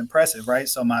finds impressive, right?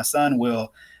 So my son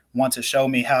will want to show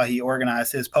me how he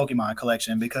organized his Pokemon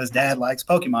collection because dad likes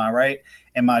Pokemon, right?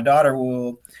 And my daughter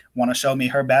will want to show me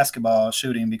her basketball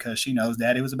shooting because she knows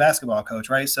daddy was a basketball coach,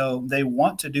 right? So they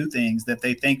want to do things that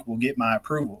they think will get my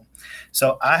approval.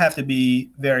 So I have to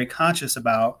be very conscious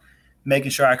about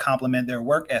making sure I compliment their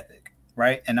work ethic,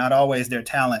 right? And not always their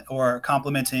talent, or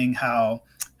complimenting how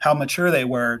mature they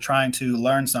were trying to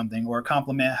learn something, or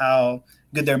compliment how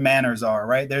good their manners are,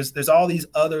 right? There's all these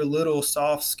other little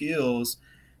soft skills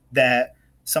that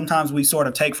sometimes we sort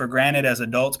of take for granted as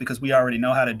adults because we already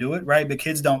know how to do it, right? But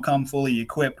kids don't come fully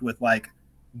equipped with like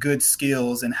good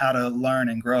skills and how to learn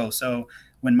and grow. So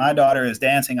when my daughter is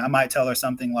dancing, I might tell her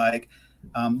something like,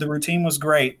 the routine was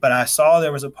great, but I saw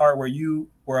there was a part where you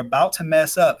were about to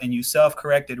mess up and you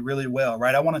self-corrected really well,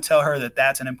 right? I want to tell her that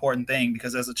that's an important thing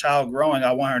because as a child growing,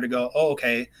 I want her to go, oh,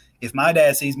 okay, if my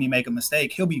dad sees me make a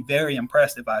mistake, he'll be very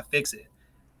impressed if I fix it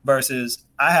versus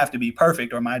I have to be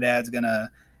perfect or my dad's going to,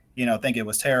 think it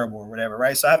was terrible or whatever,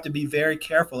 right? So I have to be very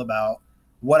careful about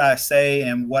what I say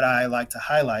and what I like to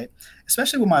highlight,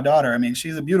 especially with my daughter. I mean,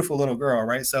 she's a beautiful little girl,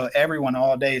 right? So everyone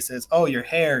all day says, oh, your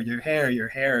hair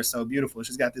is so beautiful.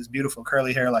 She's got this beautiful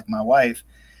curly hair like my wife.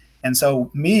 And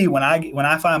so me, when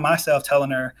I find myself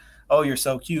telling her, oh, you're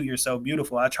so cute, you're so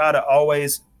beautiful, I try to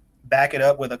always back it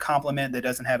up with a compliment that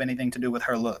doesn't have anything to do with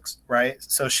her looks, right?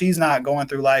 So she's not going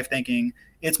through life thinking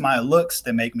it's my looks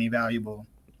that make me valuable.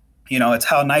 It's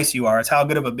how nice you are. It's how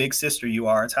good of a big sister you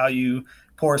are. It's how you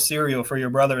pour cereal for your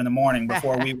brother in the morning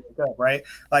before we wake up, right?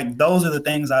 Like those are the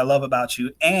things I love about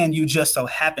you. And you just so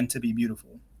happen to be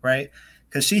beautiful, right?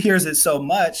 Because she hears it so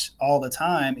much all the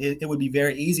time, it would be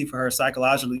very easy for her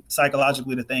psychologically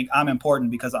to think I'm important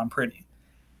because I'm pretty,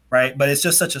 right? But it's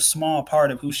just such a small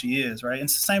part of who she is, right? And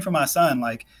it's the same for my son.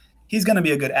 Like he's going to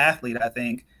be a good athlete, I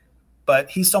think,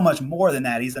 but he's so much more than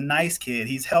that. He's a nice kid.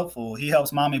 He's helpful. He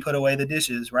helps mommy put away the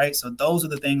dishes, right? So those are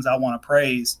the things I want to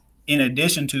praise in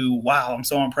addition to, wow, I'm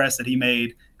so impressed that he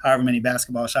made however many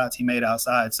basketball shots he made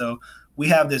outside. So we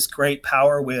have this great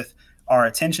power with our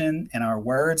attention and our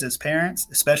words as parents,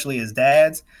 especially as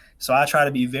dads. So I try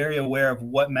to be very aware of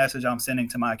what message I'm sending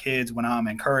to my kids when I'm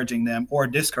encouraging them or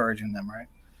discouraging them, right?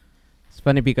 It's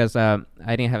funny because I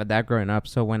didn't have a dad growing up.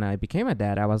 So when I became a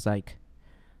dad, I was like,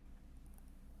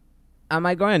 am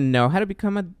I going to know how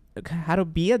to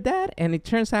be a dad? And it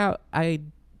turns out I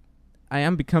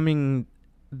am becoming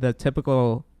the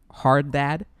typical hard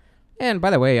dad. And by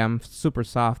the way, I'm super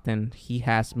soft and he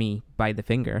has me by the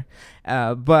finger.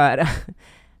 But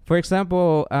for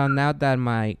example, now that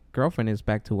my girlfriend is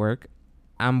back to work,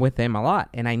 I'm with him a lot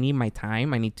and I need my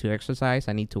time. I need to exercise.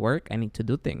 I need to work. I need to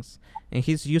do things. And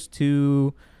he's used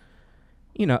to,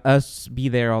 us be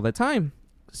there all the time.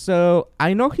 So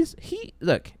I know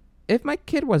look, if my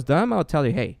kid was dumb, I'll tell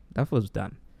you, hey, that was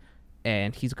dumb.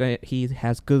 And he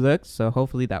has good looks. So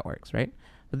hopefully that works, right?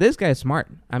 But this guy is smart.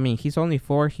 I mean, he's only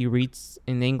 4. He reads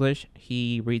in English.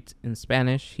 He reads in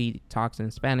Spanish. He talks in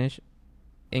Spanish,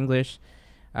 English.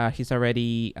 He's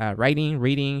already writing,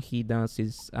 reading. He does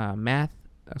his math,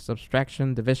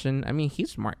 subtraction, division. I mean,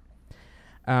 he's smart.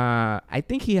 I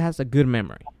think he has a good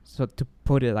memory, so to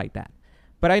put it like that.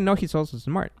 But I know he's also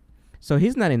smart. So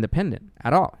he's not independent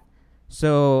at all.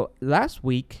 So last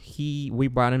week, we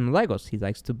bought him Legos. He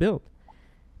likes to build.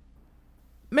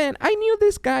 Man, I knew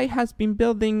this guy has been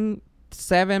building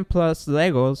 7+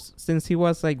 Legos since he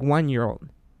was like 1 year old.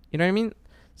 You know what I mean?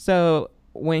 So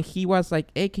when he was like,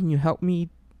 hey, can you help me,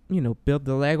 build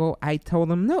the Lego? I told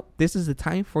him, no, this is the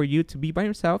time for you to be by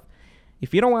yourself.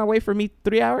 If you don't want to wait for me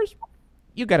 3 hours,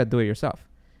 you got to do it yourself.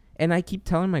 And I keep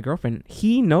telling my girlfriend,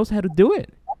 he knows how to do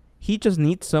it. He just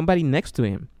needs somebody next to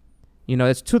him.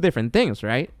 It's two different things,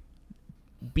 right?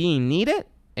 Being needed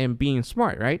and being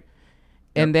smart, right?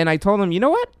 And then I told him, you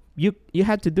know what? You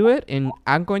had to do it, and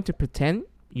I'm going to pretend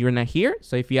you're not here.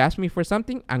 So if you ask me for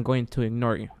something, I'm going to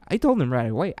ignore you. I told him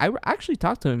right away. I actually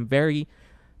talked to him very,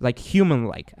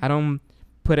 human-like. I don't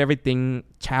put everything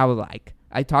childlike.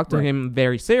 I talked to him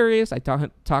very serious. I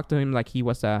talked to him like he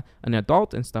was an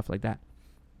adult and stuff like that.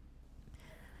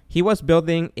 He was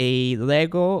building a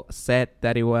Lego set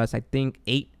that it was, I think,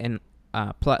 8 and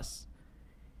plus.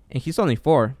 And he's only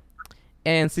 4.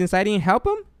 And since I didn't help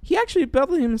him, he actually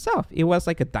built it himself. It was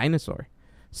like a dinosaur.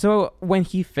 So when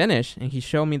he finished and he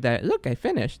showed me that, look, I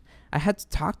finished, I had to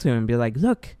talk to him and be like,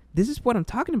 look, this is what I'm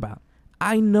talking about.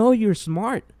 I know you're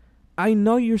smart. I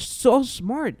know you're so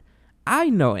smart. I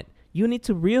know it. You need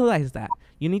to realize that.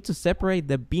 You need to separate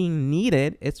the being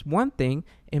needed. It's one thing.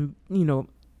 And,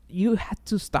 you have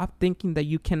to stop thinking that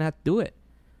you cannot do it.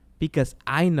 Because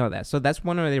I know that. So that's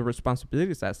one of the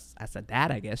responsibilities as a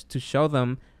dad, I guess, to show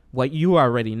them what you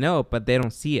already know, but they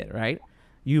don't see it, right?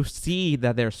 You see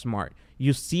that they're smart.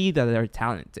 You see that they're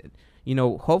talented.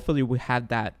 Hopefully we have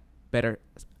that better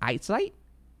eyesight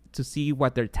to see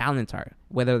what their talents are,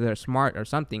 whether they're smart or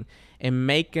something, and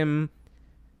make them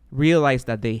realize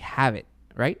that they have it,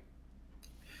 right?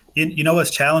 You know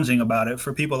what's challenging about it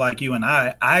for people like you and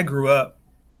I grew up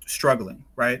struggling,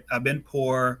 right? I've been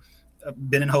poor,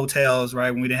 been in hotels, right,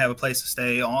 when we didn't have a place to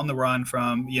stay, on the run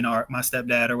from, my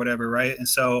stepdad or whatever, right? And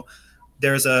so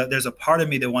there's a part of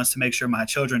me that wants to make sure my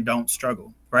children don't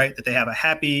struggle, right? That they have a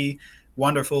happy,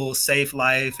 wonderful, safe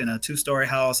life in a 2-story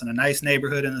house in a nice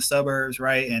neighborhood in the suburbs,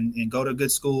 right? And go to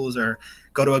good schools or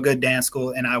go to a good dance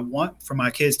school. And I want for my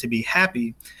kids to be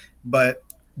happy, but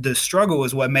the struggle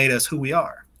is what made us who we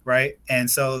are, right? And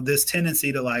so this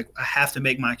tendency to like, I have to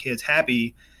make my kids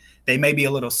happy. They may be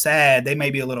a little sad. They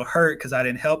may be a little hurt because I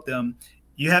didn't help them.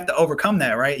 You have to overcome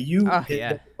that, right? Oh,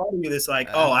 yeah. Part of you that's like,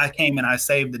 oh, I came and I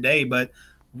saved the day. But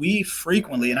we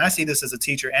frequently, and I see this as a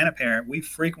teacher and a parent, we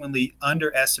frequently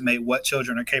underestimate what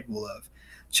children are capable of.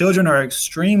 Children are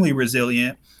extremely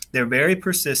resilient. They're very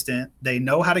persistent. They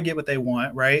know how to get what they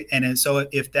want, right? And so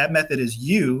if that method is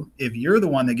if you're the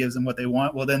one that gives them what they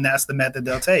want, well, then that's the method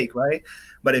they'll take, right?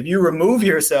 But if you remove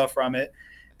yourself from it,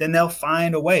 then they'll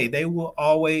find a way. They will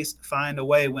always find a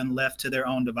way when left to their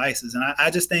own devices. And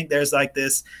I just think there's like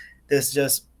this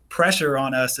just pressure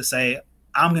on us to say,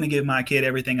 I'm going to give my kid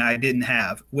everything I didn't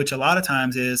have, which a lot of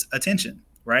times is attention,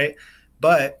 right?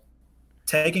 But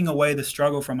taking away the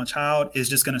struggle from a child is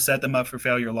just going to set them up for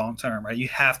failure long term, right? You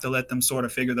have to let them sort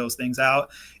of figure those things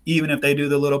out, even if they do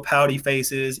the little pouty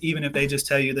faces, even if they just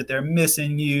tell you that they're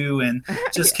missing you and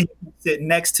just can you sit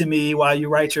next to me while you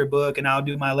write your book and I'll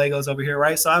do my Legos over here,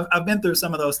 right? So I've been through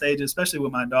some of those stages, especially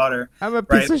with my daughter. I'm a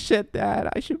piece of shit, Dad.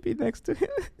 I should be next to him.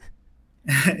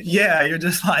 Yeah, you're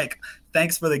just like,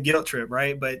 thanks for the guilt trip,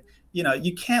 right? But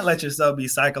you can't let yourself be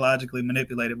psychologically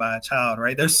manipulated by a child,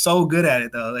 right? They're so good at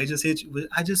it, though. They just hit you with,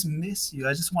 I just miss you.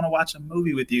 I just want to watch a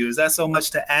movie with you. Is that so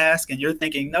much to ask? And you're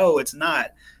thinking, no, it's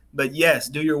not. But yes,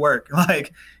 do your work.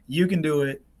 Like, you can do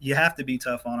it. You have to be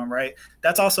tough on them, right?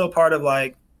 That's also part of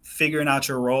like figuring out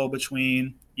your role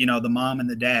between, the mom and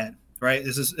the dad, right?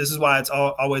 This is why it's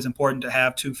always important to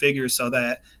have two figures so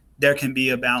that there can be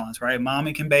a balance, right?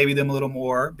 Mommy can baby them a little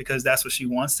more because that's what she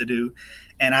wants to do.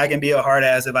 And I can be a hard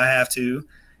ass if I have to,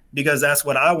 because that's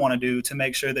what I want to do to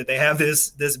make sure that they have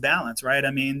this balance, right? I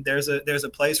mean, there's a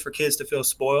place for kids to feel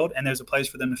spoiled, and there's a place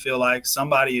for them to feel like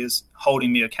somebody is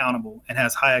holding me accountable and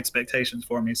has high expectations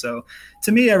for me. So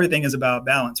to me, everything is about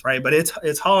balance, right? But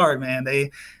it's hard, man.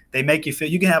 They make you feel,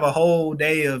 you can have a whole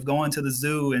day of going to the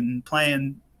zoo and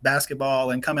playing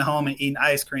basketball and coming home and eating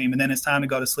ice cream, and then it's time to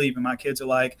go to sleep, and my kids are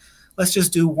like, let's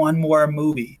just do one more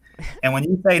movie. And when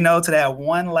you say no to that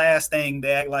one last thing,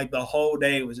 they act like the whole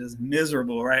day was just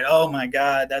miserable, right? Oh my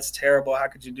God, that's terrible. How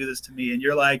could you do this to me? And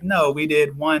you're like, no, we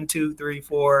did 1, 2, 3,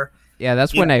 4. Yeah,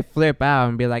 that's when I flip out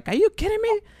and be like, are you kidding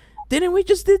me? Didn't we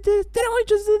just do this? Didn't we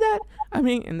just do that? I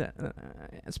mean,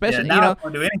 especially, now I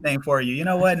won't do anything for you. You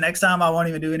know what? Next time I won't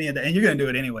even do any of that. And you're going to do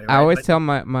it anyway, right? I always tell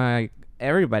my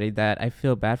everybody that I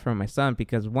feel bad for my son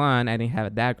because, one, I didn't have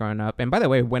a dad growing up. And by the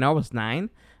way, when I was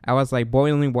 9, I was like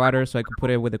boiling water so I could put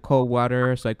it with the cold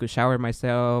water so I could shower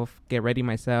myself, get ready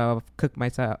myself, cook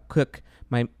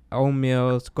my own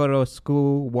meals, go to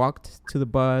school, walk to the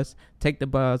bus, take the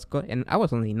bus, go. And I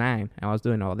was only 9. I was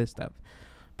doing all this stuff.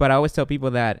 But I always tell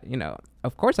people that,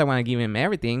 of course I want to give him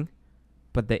everything,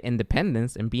 but the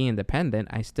independence and being independent,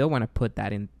 I still want to put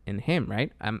that in him,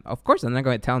 right? Of course, I'm not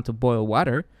going to tell him to boil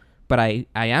water, but I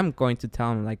am going to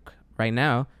tell him, like right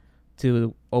now,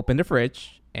 to open the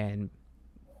fridge and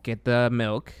get the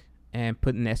milk and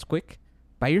put Nesquik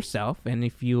by yourself. And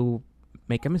if you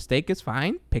make a mistake, it's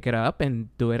fine. Pick it up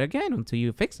and do it again until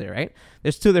you fix it, right?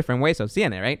 There's 2 different ways of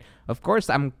seeing it, right? Of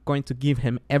course, I'm going to give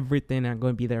him everything. I'm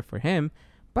going to be there for him.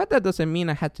 But that doesn't mean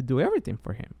I had to do everything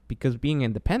for him, because being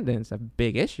independent is a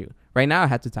big issue. Right now, I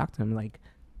had to talk to him, like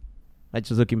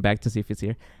just looking back to see if he's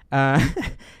here.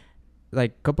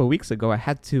 Like a couple of weeks ago, I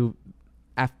had to,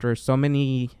 after so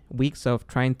many weeks of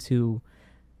trying to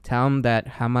tell him that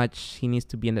how much he needs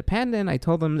to be independent, I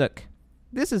told him, look,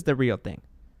 this is the real thing.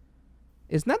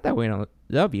 It's not that we don't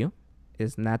love you.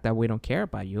 It's not that we don't care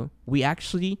about you. We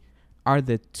actually are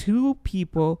the 2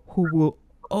 people who will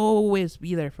always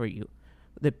be there for you.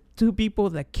 The 2 people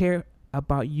that care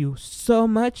about you so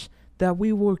much that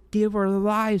we will give our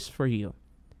lives for you.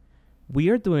 We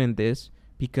are doing this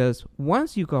because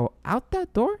once you go out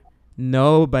that door,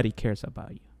 nobody cares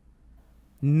about you.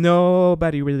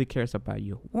 Nobody really cares about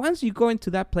you. Once you go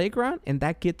into that playground and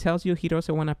that kid tells you he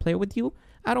doesn't want to play with you,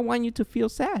 I don't want you to feel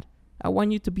sad. I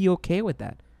want you to be okay with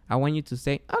that. I want you to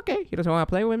say, okay, he doesn't want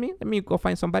to play with me. Let me go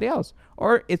find somebody else.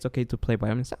 Or it's okay to play by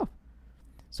himself.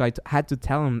 So I had to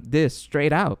tell him this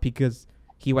straight out because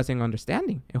he wasn't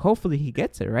understanding. And hopefully he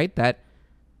gets it, right? That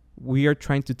we are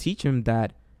trying to teach him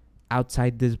that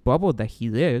outside this bubble that he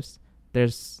lives,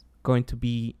 there's going to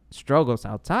be struggles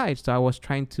outside. So I was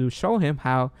trying to show him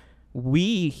how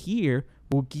we here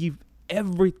will give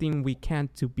everything we can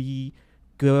to be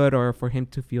good, or for him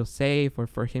to feel safe, or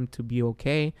for him to be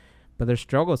okay. But there's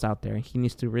struggles out there, and he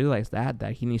needs to realize that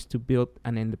he needs to build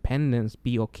an independence,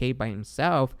 be okay by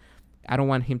himself, I don't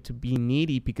want him to be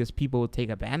needy because people will take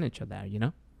advantage of that,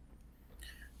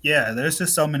 Yeah, there's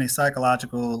just so many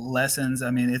psychological lessons.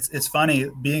 I mean, it's funny,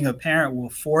 being a parent will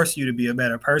force you to be a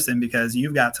better person because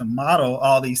you've got to model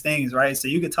all these things, right? So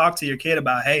you could talk to your kid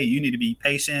about, hey, you need to be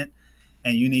patient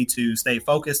and you need to stay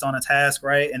focused on a task,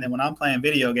 right? And then when I'm playing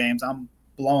video games, I'm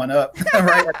blowing up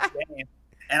right at the game,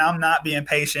 and I'm not being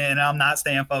patient and I'm not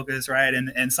staying focused, right?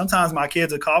 And sometimes my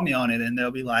kids will call me on it and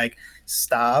they'll be like,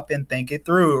 stop and think it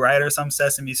through, right? Or some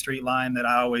Sesame Street line that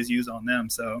I always use on them.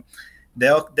 So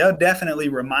they'll definitely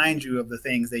remind you of the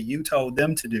things that you told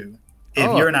them to do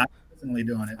if you're not personally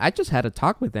doing it. I just had a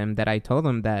talk with him that I told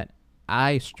him that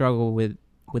I struggle with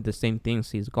the same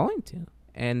things he's going to,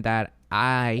 and that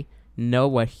I know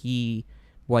why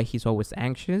he's always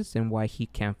anxious and why he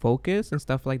can't focus and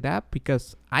stuff like that,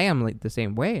 because I am like the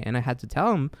same way. And I had to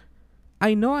tell him,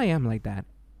 I know I am like that,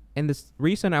 and the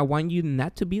reason I want you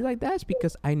not to be like that is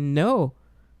because I know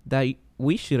that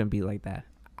we shouldn't be like that.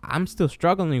 I'm still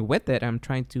struggling with it. I'm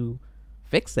trying to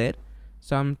fix it.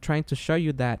 So I'm trying to show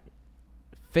you that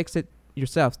fix it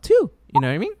yourself too. You know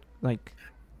what I mean? Like,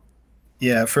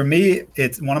 yeah, for me,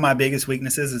 it's one of my biggest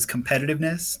weaknesses is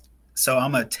competitiveness. So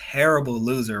I'm a terrible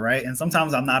loser, right? And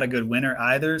sometimes I'm not a good winner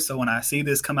either. So when I see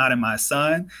this come out in my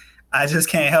son, I just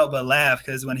can't help but laugh,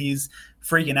 because when he's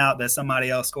freaking out that somebody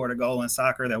else scored a goal in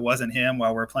soccer that wasn't him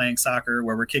while we're playing soccer,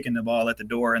 where we're kicking the ball at the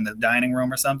door in the dining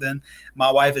room or something, my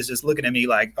wife is just looking at me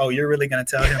like, oh, you're really going to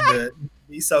tell him to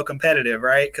be so competitive,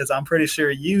 right? Because I'm pretty sure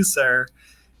you, sir,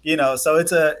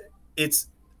 so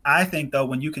I think, though,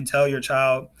 when you can tell your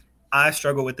child, I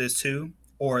struggle with this too,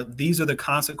 or these are the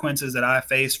consequences that I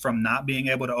face from not being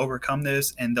able to overcome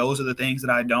this, and those are the things that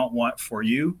I don't want for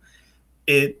you,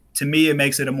 to me, it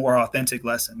makes it a more authentic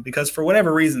lesson, because for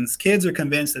whatever reasons, kids are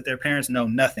convinced that their parents know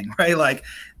nothing, right? Like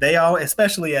they all,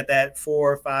 especially at that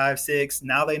 4, 5, 6,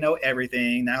 now they know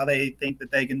everything. Now they think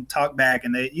that they can talk back,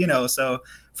 and so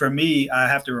for me, I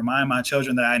have to remind my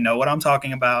children that I know what I'm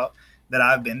talking about, that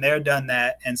I've been there, done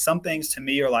that. And some things to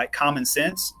me are like common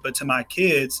sense, but to my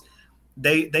kids,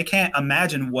 they can't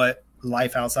imagine what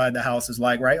life outside the house is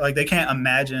like, right? Like they can't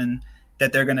imagine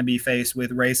that they're going to be faced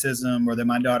with racism, or that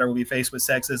my daughter will be faced with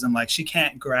sexism. Like she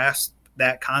can't grasp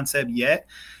that concept yet.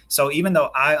 So even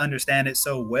though I understand it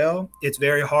so well, it's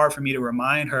very hard for me to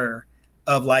remind her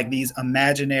of like these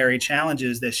imaginary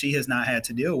challenges that she has not had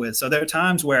to deal with. So there are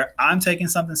times where I'm taking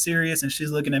something serious and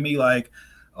she's looking at me like,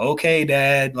 okay,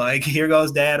 dad, like here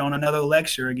goes dad on another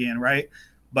lecture again, right?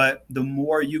 But the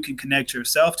more you can connect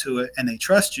yourself to it and they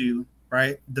trust you,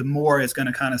 right, the more it's going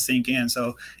to kind of sink in.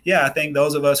 So, yeah, I think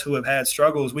those of us who have had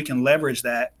struggles, we can leverage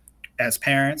that as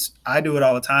parents. I do it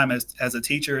all the time as a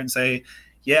teacher and say,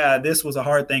 yeah, this was a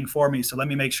hard thing for me, so let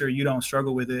me make sure you don't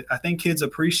struggle with it. I think kids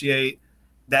appreciate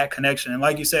that connection. And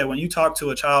like you said, when you talk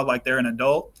to a child like they're an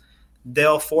adult,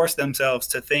 they'll force themselves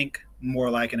to think more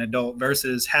like an adult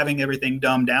versus having everything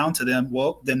dumbed down to them.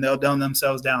 Well, then they'll dumb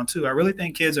themselves down too. I really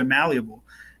think kids are malleable.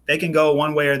 They can go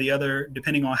one way or the other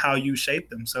depending on how you shape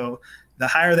them. So the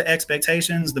higher the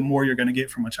expectations, the more you're going to get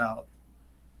from a child.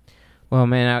 Well,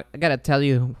 man, I got to tell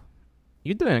you,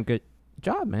 you're doing a good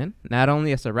job, man. Not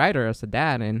only as a writer, as a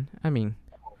dad. And I mean,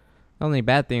 the only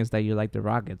bad thing is that you like the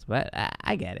Rockets, but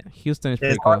I get it. Houston is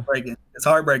pretty cool. Heartbreaking. It's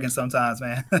heartbreaking sometimes,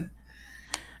 man.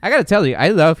 I got to tell you, I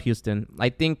love Houston. I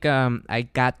think I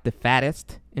got the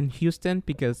fattest in Houston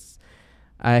because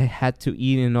I had to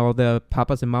eat in all the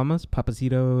papas and mamas,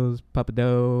 papacitos,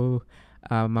 papado,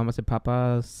 mamas and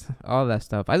papas, all that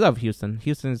stuff. I love Houston.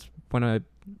 Houston is one of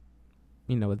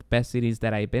the best cities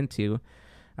that I've been to.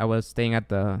 I was staying at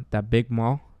that big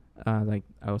mall. I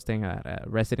was staying at a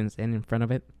Residence Inn in front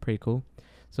of it. Pretty cool.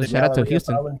 So shout out to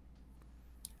Houston. Probably.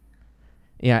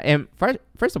 Yeah, and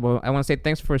first of all, I want to say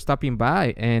thanks for stopping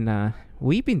by. And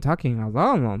we've been talking a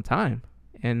long, long time.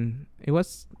 And it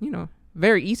was,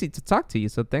 very easy to talk to you.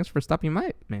 So thanks for stopping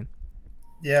by, man.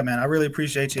 Yeah, man, I really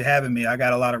appreciate you having me. I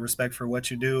got a lot of respect for what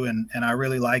you do. And I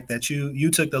really like that you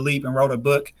took the leap and wrote a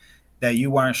book that you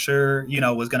weren't sure,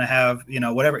 was going to have,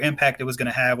 whatever impact it was going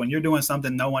to have. When you're doing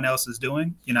something no one else is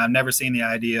doing, I've never seen the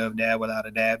idea of Dad Without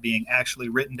a Dad being actually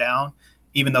written down,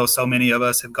 even though so many of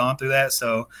us have gone through that.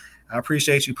 So I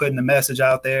appreciate you putting the message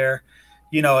out there,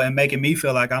 and making me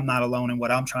feel like I'm not alone in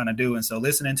what I'm trying to do. And so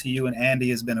listening to you and Andy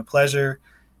has been a pleasure,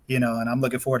 and I'm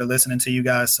looking forward to listening to you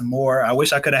guys some more. I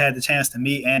wish I could have had the chance to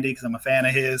meet Andy because I'm a fan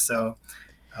of his. So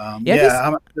I'm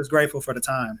just grateful for the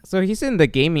time. So he's in the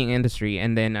gaming industry,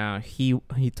 and then he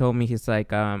told me, he's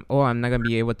like, I'm not gonna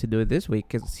be able to do it this week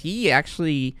because he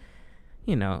actually,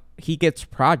 he gets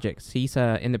projects. He's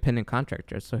an independent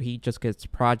contractor, so he just gets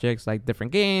projects like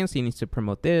different games. He needs to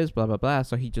promote this, blah blah blah.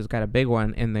 So he just got a big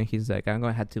one, and then he's like, I'm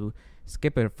gonna have to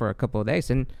skip it for a couple of days.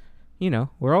 And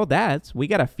we're all dads. We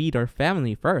gotta feed our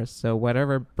family first. So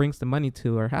whatever brings the money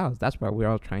to our house, that's what we're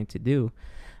all trying to do.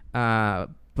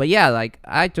 But yeah, like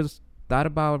I just thought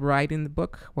about writing the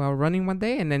book while running one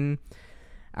day, and then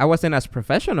I wasn't as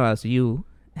professional as you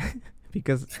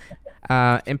because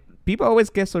and people always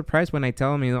get surprised when I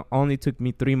tell them it only took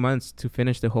me 3 months to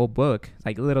finish the whole book,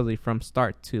 like literally from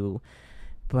start to.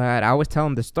 But I always tell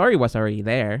them the story was already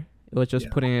there. It was just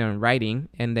putting it in writing,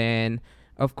 and then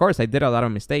of course I did a lot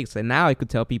of mistakes, and now I could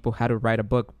tell people how to write a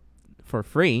book for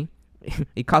free.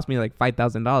 It cost me like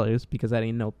 $5,000 because I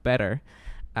didn't know better.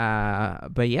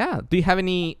 But yeah, do you have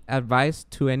any advice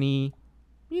to any,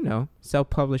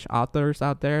 self-published authors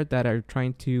out there that are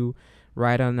trying to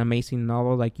write an amazing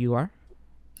novel like you are?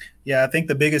 Yeah, I think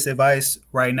the biggest advice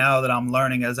right now that I'm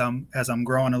learning as I'm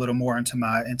growing a little more into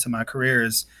my career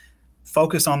is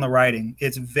focus on the writing.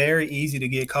 It's very easy to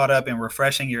get caught up in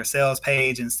refreshing your sales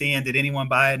page and seeing, did anyone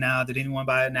buy it now? Did anyone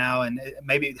buy it now? And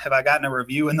maybe have I gotten a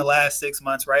review in the last 6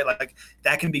 months, right? Like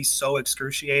that can be so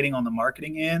excruciating on the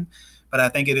marketing end. But I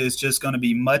think it is just going to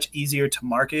be much easier to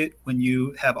market when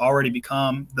you have already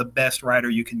become the best writer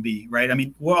you can be, right? I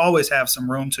mean, we'll always have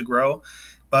some room to grow,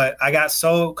 but I got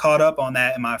so caught up on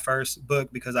that in my first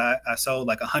book because I sold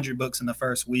like 100 books in the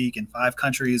first week in 5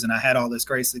 countries, and I had all this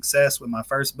great success with my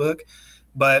first book.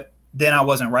 But then I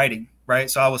wasn't writing,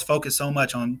 right? So I was focused so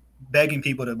much on begging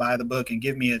people to buy the book and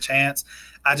give me a chance.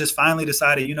 I just finally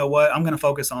decided, you know what, I'm going to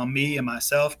focus on me and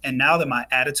myself. And now that my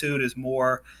attitude is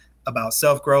more about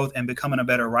self-growth and becoming a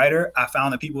better writer, I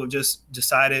found that people have just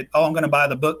decided, oh, I'm going to buy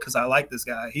the book because I like this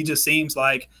guy. He just seems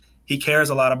like he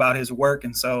cares a lot about his work.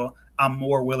 And so I'm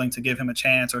more willing to give him a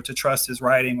chance or to trust his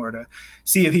writing or to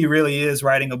see if he really is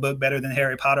writing a book better than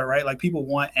Harry Potter, right? Like people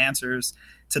want answers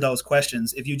to those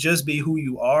questions. If you just be who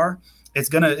you are, it's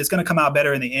gonna come out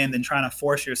better in the end than trying to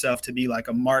force yourself to be like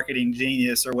a marketing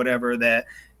genius or whatever that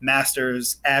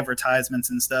masters advertisements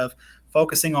and stuff.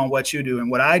 Focusing on what you do. And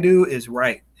what I do is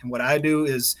write. And what I do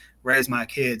is raise my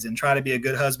kids and try to be a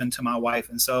good husband to my wife.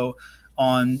 And so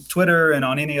on Twitter and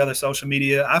on any other social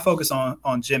media, I focus on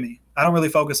Jimi. I don't really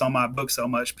focus on my book so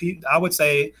much. I would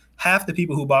say half the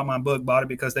people who bought my book bought it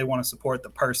because they want to support the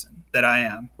person that I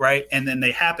am, right? And then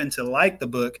they happen to like the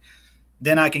book.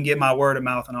 Then I can get my word of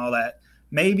mouth and all that.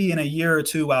 Maybe in a year or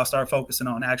two, I'll start focusing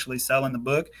on actually selling the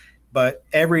book. But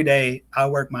every day I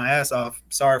work my ass off,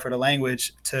 sorry for the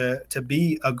language, to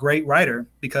be a great writer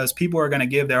because people are going to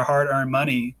give their hard-earned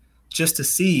money just to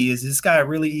see, is this guy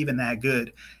really even that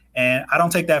good? And I don't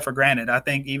take that for granted. I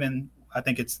think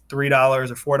it's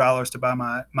 $3 or $4 to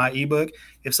buy my ebook.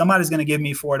 If somebody's going to give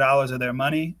me $4 of their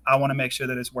money, I want to make sure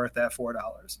that it's worth that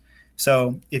 $4.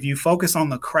 So if you focus on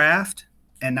the craft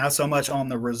and not so much on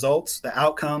the results, the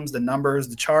outcomes, the numbers,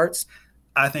 the charts,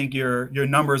 I think your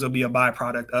numbers will be a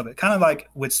byproduct of it. Kind of like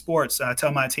with sports, I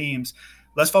tell my teams,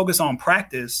 let's focus on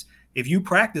practice. If you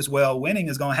practice well, winning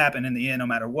is going to happen in the end no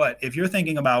matter what. If you're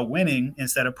thinking about winning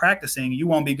instead of practicing, you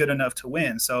won't be good enough to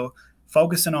win. So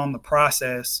focusing on the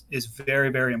process is very,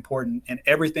 very important. And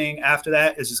everything after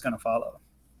that is just going to follow.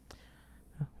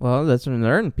 Well, let's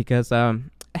learn because,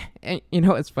 and,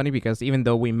 it's funny because even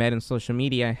though we met in social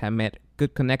media, I have met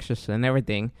good connections and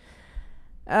everything,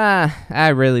 I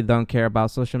really don't care about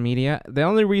social media. The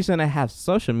only reason I have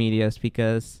social media is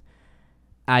because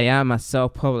I am a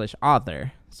self-published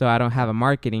author. So I don't have a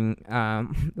marketing.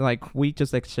 Like we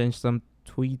just exchanged some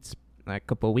tweets a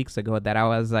couple of weeks ago that I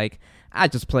was like, I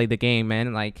just played the game,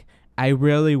 man. Like I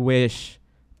really wish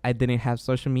I didn't have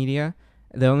social media.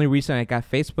 The only reason I got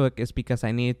Facebook is because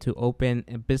I needed to open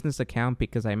a business account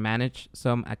because I manage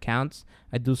some accounts.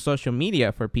 I do social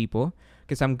media for people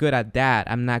because I'm good at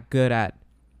that. I'm not good at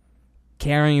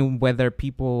caring whether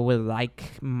people will like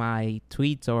my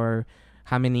tweets or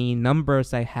how many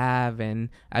numbers I have. And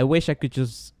I wish I could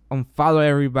just unfollow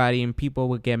everybody and people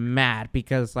would get mad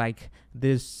because like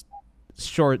this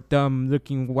short, dumb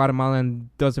looking Guatemalan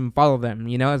doesn't follow them.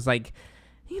 It's like,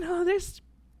 there's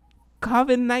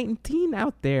COVID-19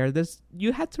 out there.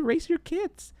 You had to raise your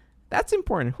kids. That's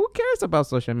important. Who cares about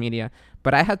social media?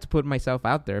 But I had to put myself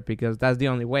out there because that's the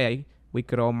only way we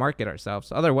could all market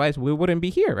ourselves. Otherwise, we wouldn't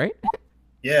be here, right?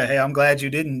 Yeah. Hey, I'm glad you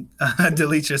didn't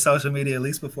delete your social media, at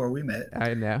least before we met.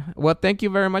 I know. Well, thank you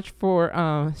very much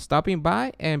for stopping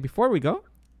by. And before we go,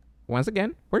 once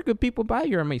again, where could people buy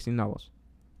your amazing novels?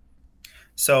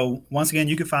 So once again,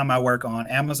 you can find my work on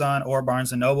Amazon or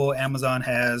Barnes & Noble. Amazon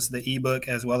has the ebook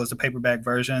as well as the paperback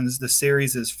versions. The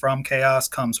series is From Chaos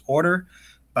Comes Order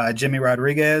by Jimi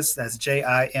Rodriguez. That's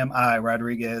Jimi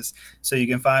Rodriguez. So you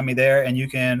can find me there, and you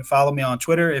can follow me on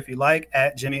Twitter if you like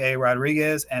at Jimi A.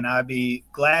 Rodriguez. And I'd be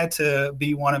glad to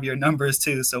be one of your numbers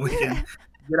too, so we can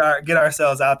get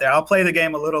ourselves out there. I'll play the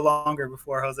game a little longer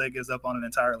before Jose gives up on it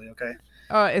entirely. Okay.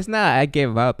 Oh, it's not I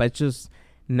gave up. I just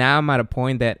now I'm at a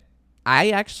point that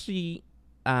I actually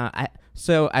I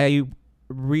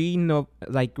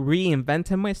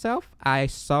reinvented myself. I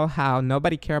saw how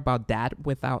nobody care about dad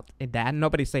without a dad.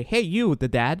 Nobody say, "Hey, you, the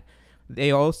dad."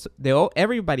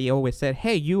 Everybody always said,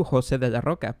 "Hey, you, Jose de la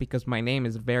Roca," because my name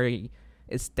is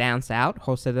it stands out.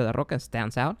 Jose de la Roca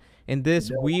stands out, and this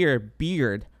weird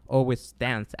beard always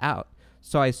stands out.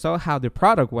 So I saw how the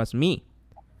product was me.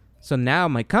 So now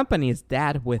my company is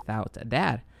dad without a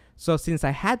dad. So since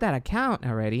I had that account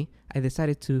already, I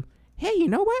decided to, hey, you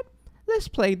know what? Let's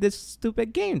play this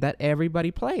stupid game that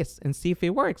everybody plays and see if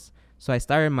it works. So I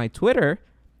started my Twitter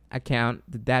account,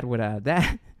 the dad without a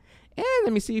dad, and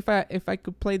let me see if I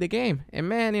could play the game. And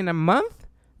man, in a month,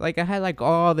 like I had like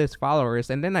all these followers,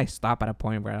 and then I stopped at a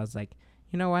point where I was like,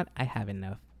 you know what? I have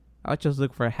enough. I'll just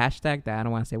look for a hashtag that I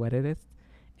don't want to say what it is,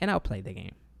 and I'll play the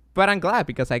game. But I'm glad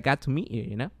because I got to meet you,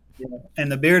 you know? Yeah.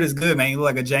 And the beard is good, man. You look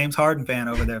like a James Harden fan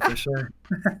over there for sure.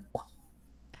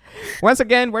 Once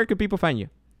again, where could people find you?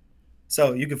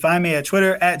 So you can find me at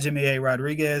Twitter at Jimi A.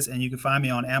 Rodriguez, and you can find me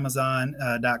on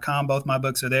Amazon.com. Both my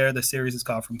books are there. The series is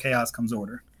called From Chaos Comes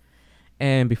Order.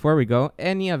 And before we go,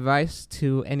 any advice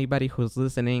to anybody who's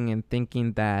listening and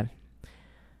thinking that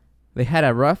they had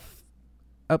a rough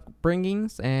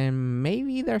upbringings and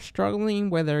maybe they're struggling,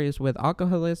 whether it's with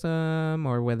alcoholism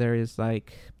or whether it's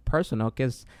like personal?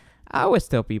 Because I always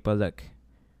tell people, look,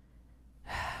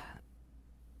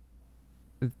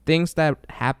 things that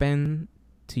happen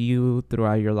to you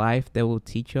throughout your life, they will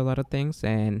teach you a lot of things,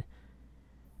 and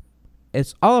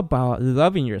it's all about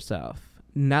loving yourself,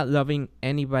 not loving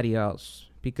anybody else.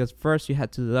 Because first you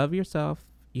had to love yourself,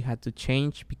 you had to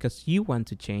change because you want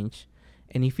to change,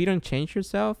 and if you don't change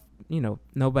yourself,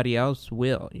 nobody else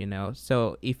will,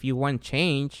 so if you want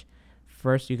change,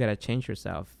 first you gotta change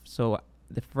yourself. So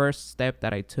the first step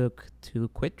that I took to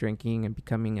quit drinking and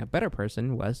becoming a better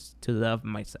person was to love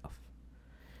myself.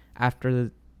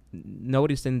 After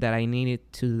noticing that I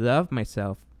needed to love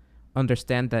myself,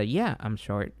 understand that, yeah, I'm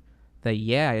short, that,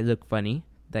 yeah, I look funny,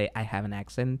 that I have an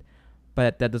accent,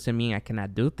 but that doesn't mean I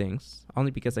cannot do things.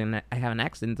 Only because I have an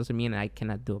accent doesn't mean I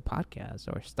cannot do a podcast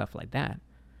or stuff like that.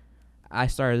 I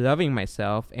started loving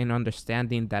myself and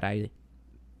understanding that I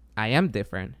am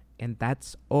different, and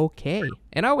that's okay.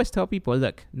 And I always tell people,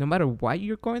 look, no matter what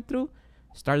you're going through,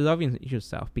 start loving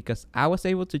yourself, because I was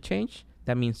able to change.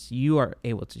 That means you are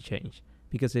able to change.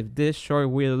 Because if this short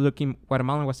weird looking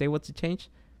Guatemalan was able to change,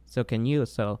 so can you.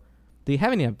 So do you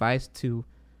have any advice to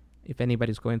if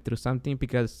anybody's going through something?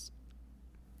 Because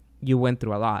you went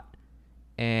through a lot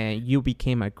and you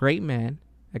became a great man,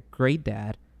 a great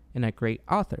dad, and a great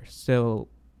author. So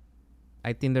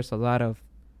I think there's a lot of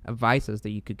advices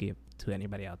that you could give to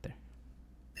anybody out there.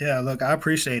 Yeah, look, I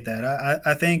appreciate that.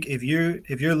 I think if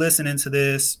you're listening to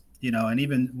this, and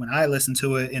even when I listen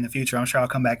to it in the future, I'm sure I'll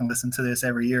come back and listen to this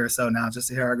every year or so now just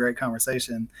to hear our great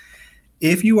conversation.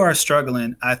 If you are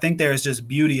struggling, I think there's just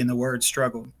beauty in the word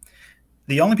struggle.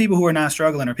 The only people who are not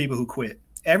struggling are people who quit.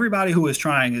 Everybody who is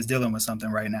trying is dealing with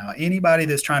something right now. Anybody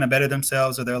that's trying to better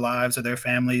themselves or their lives or their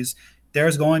families,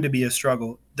 there's going to be a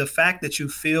struggle. The fact that you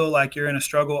feel like you're in a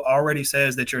struggle already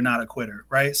says that you're not a quitter,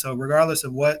 right? So regardless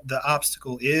of what the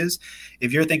obstacle is,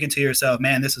 if you're thinking to yourself,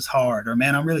 man, this is hard, or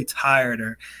man, I'm really tired,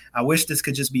 or I wish this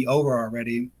could just be over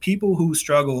already, people who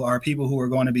struggle are people who are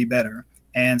going to be better.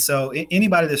 And so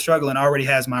anybody that's struggling already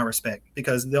has my respect,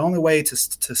 because the only way to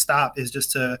stop is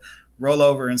just to roll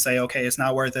over and say, okay, it's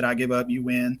not worth it. I give up, you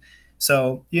win.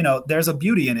 So, there's a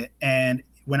beauty in it. And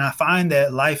when I find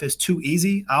that life is too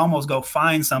easy, I almost go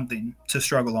find something to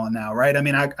struggle on now, right? I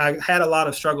mean, I had a lot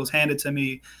of struggles handed to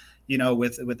me,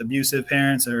 with abusive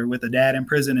parents or with a dad in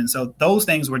prison. And so those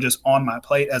things were just on my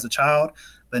plate as a child.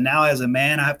 But now as a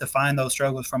man, I have to find those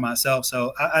struggles for myself.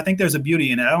 So I think there's a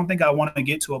beauty in it. I don't think I want to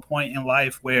get to a point in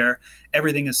life where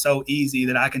everything is so easy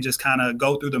that I can just kind of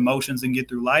go through the motions and get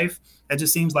through life. That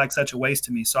just seems like such a waste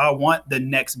to me. So I want the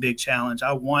next big challenge.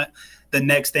 I want the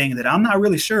next thing that I'm not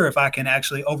really sure if I can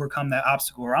actually overcome that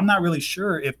obstacle, or I'm not really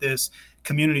sure if this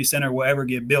community center will ever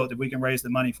get built, if we can raise the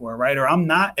money for it, right? Or I'm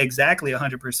not exactly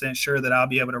 100% sure that I'll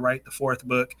be able to write the fourth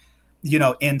book,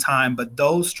 in time. But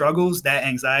those struggles, that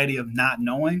anxiety of not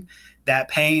knowing, that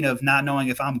pain of not knowing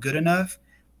if I'm good enough,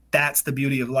 that's the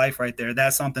beauty of life right there.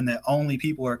 That's something that only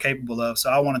people are capable of.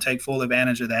 So I want to take full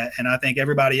advantage of that. And I think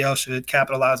everybody else should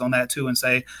capitalize on that too and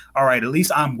say, all right, at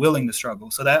least I'm willing to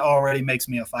struggle. So that already makes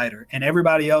me a fighter. And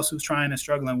everybody else who's trying and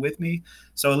struggling with me,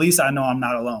 so at least I know I'm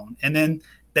not alone. And then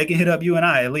they can hit up you and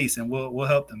I at least, and we'll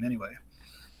help them anyway.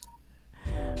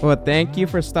 Well, thank you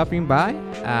for stopping by.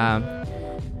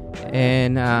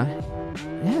 And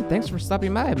yeah, thanks for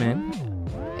stopping by, man.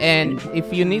 And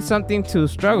if you need something to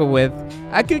struggle with,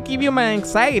 I could give you my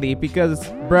anxiety because,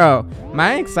 bro,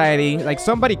 my anxiety, like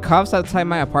somebody coughs outside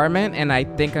my apartment and I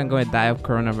think I'm going to die of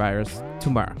coronavirus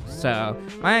tomorrow. So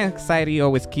my anxiety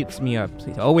always keeps me up.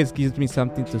 It always gives me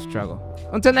something to struggle.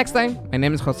 Until next time, my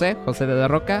name is Jose de la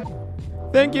Roca.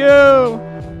 Thank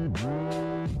you.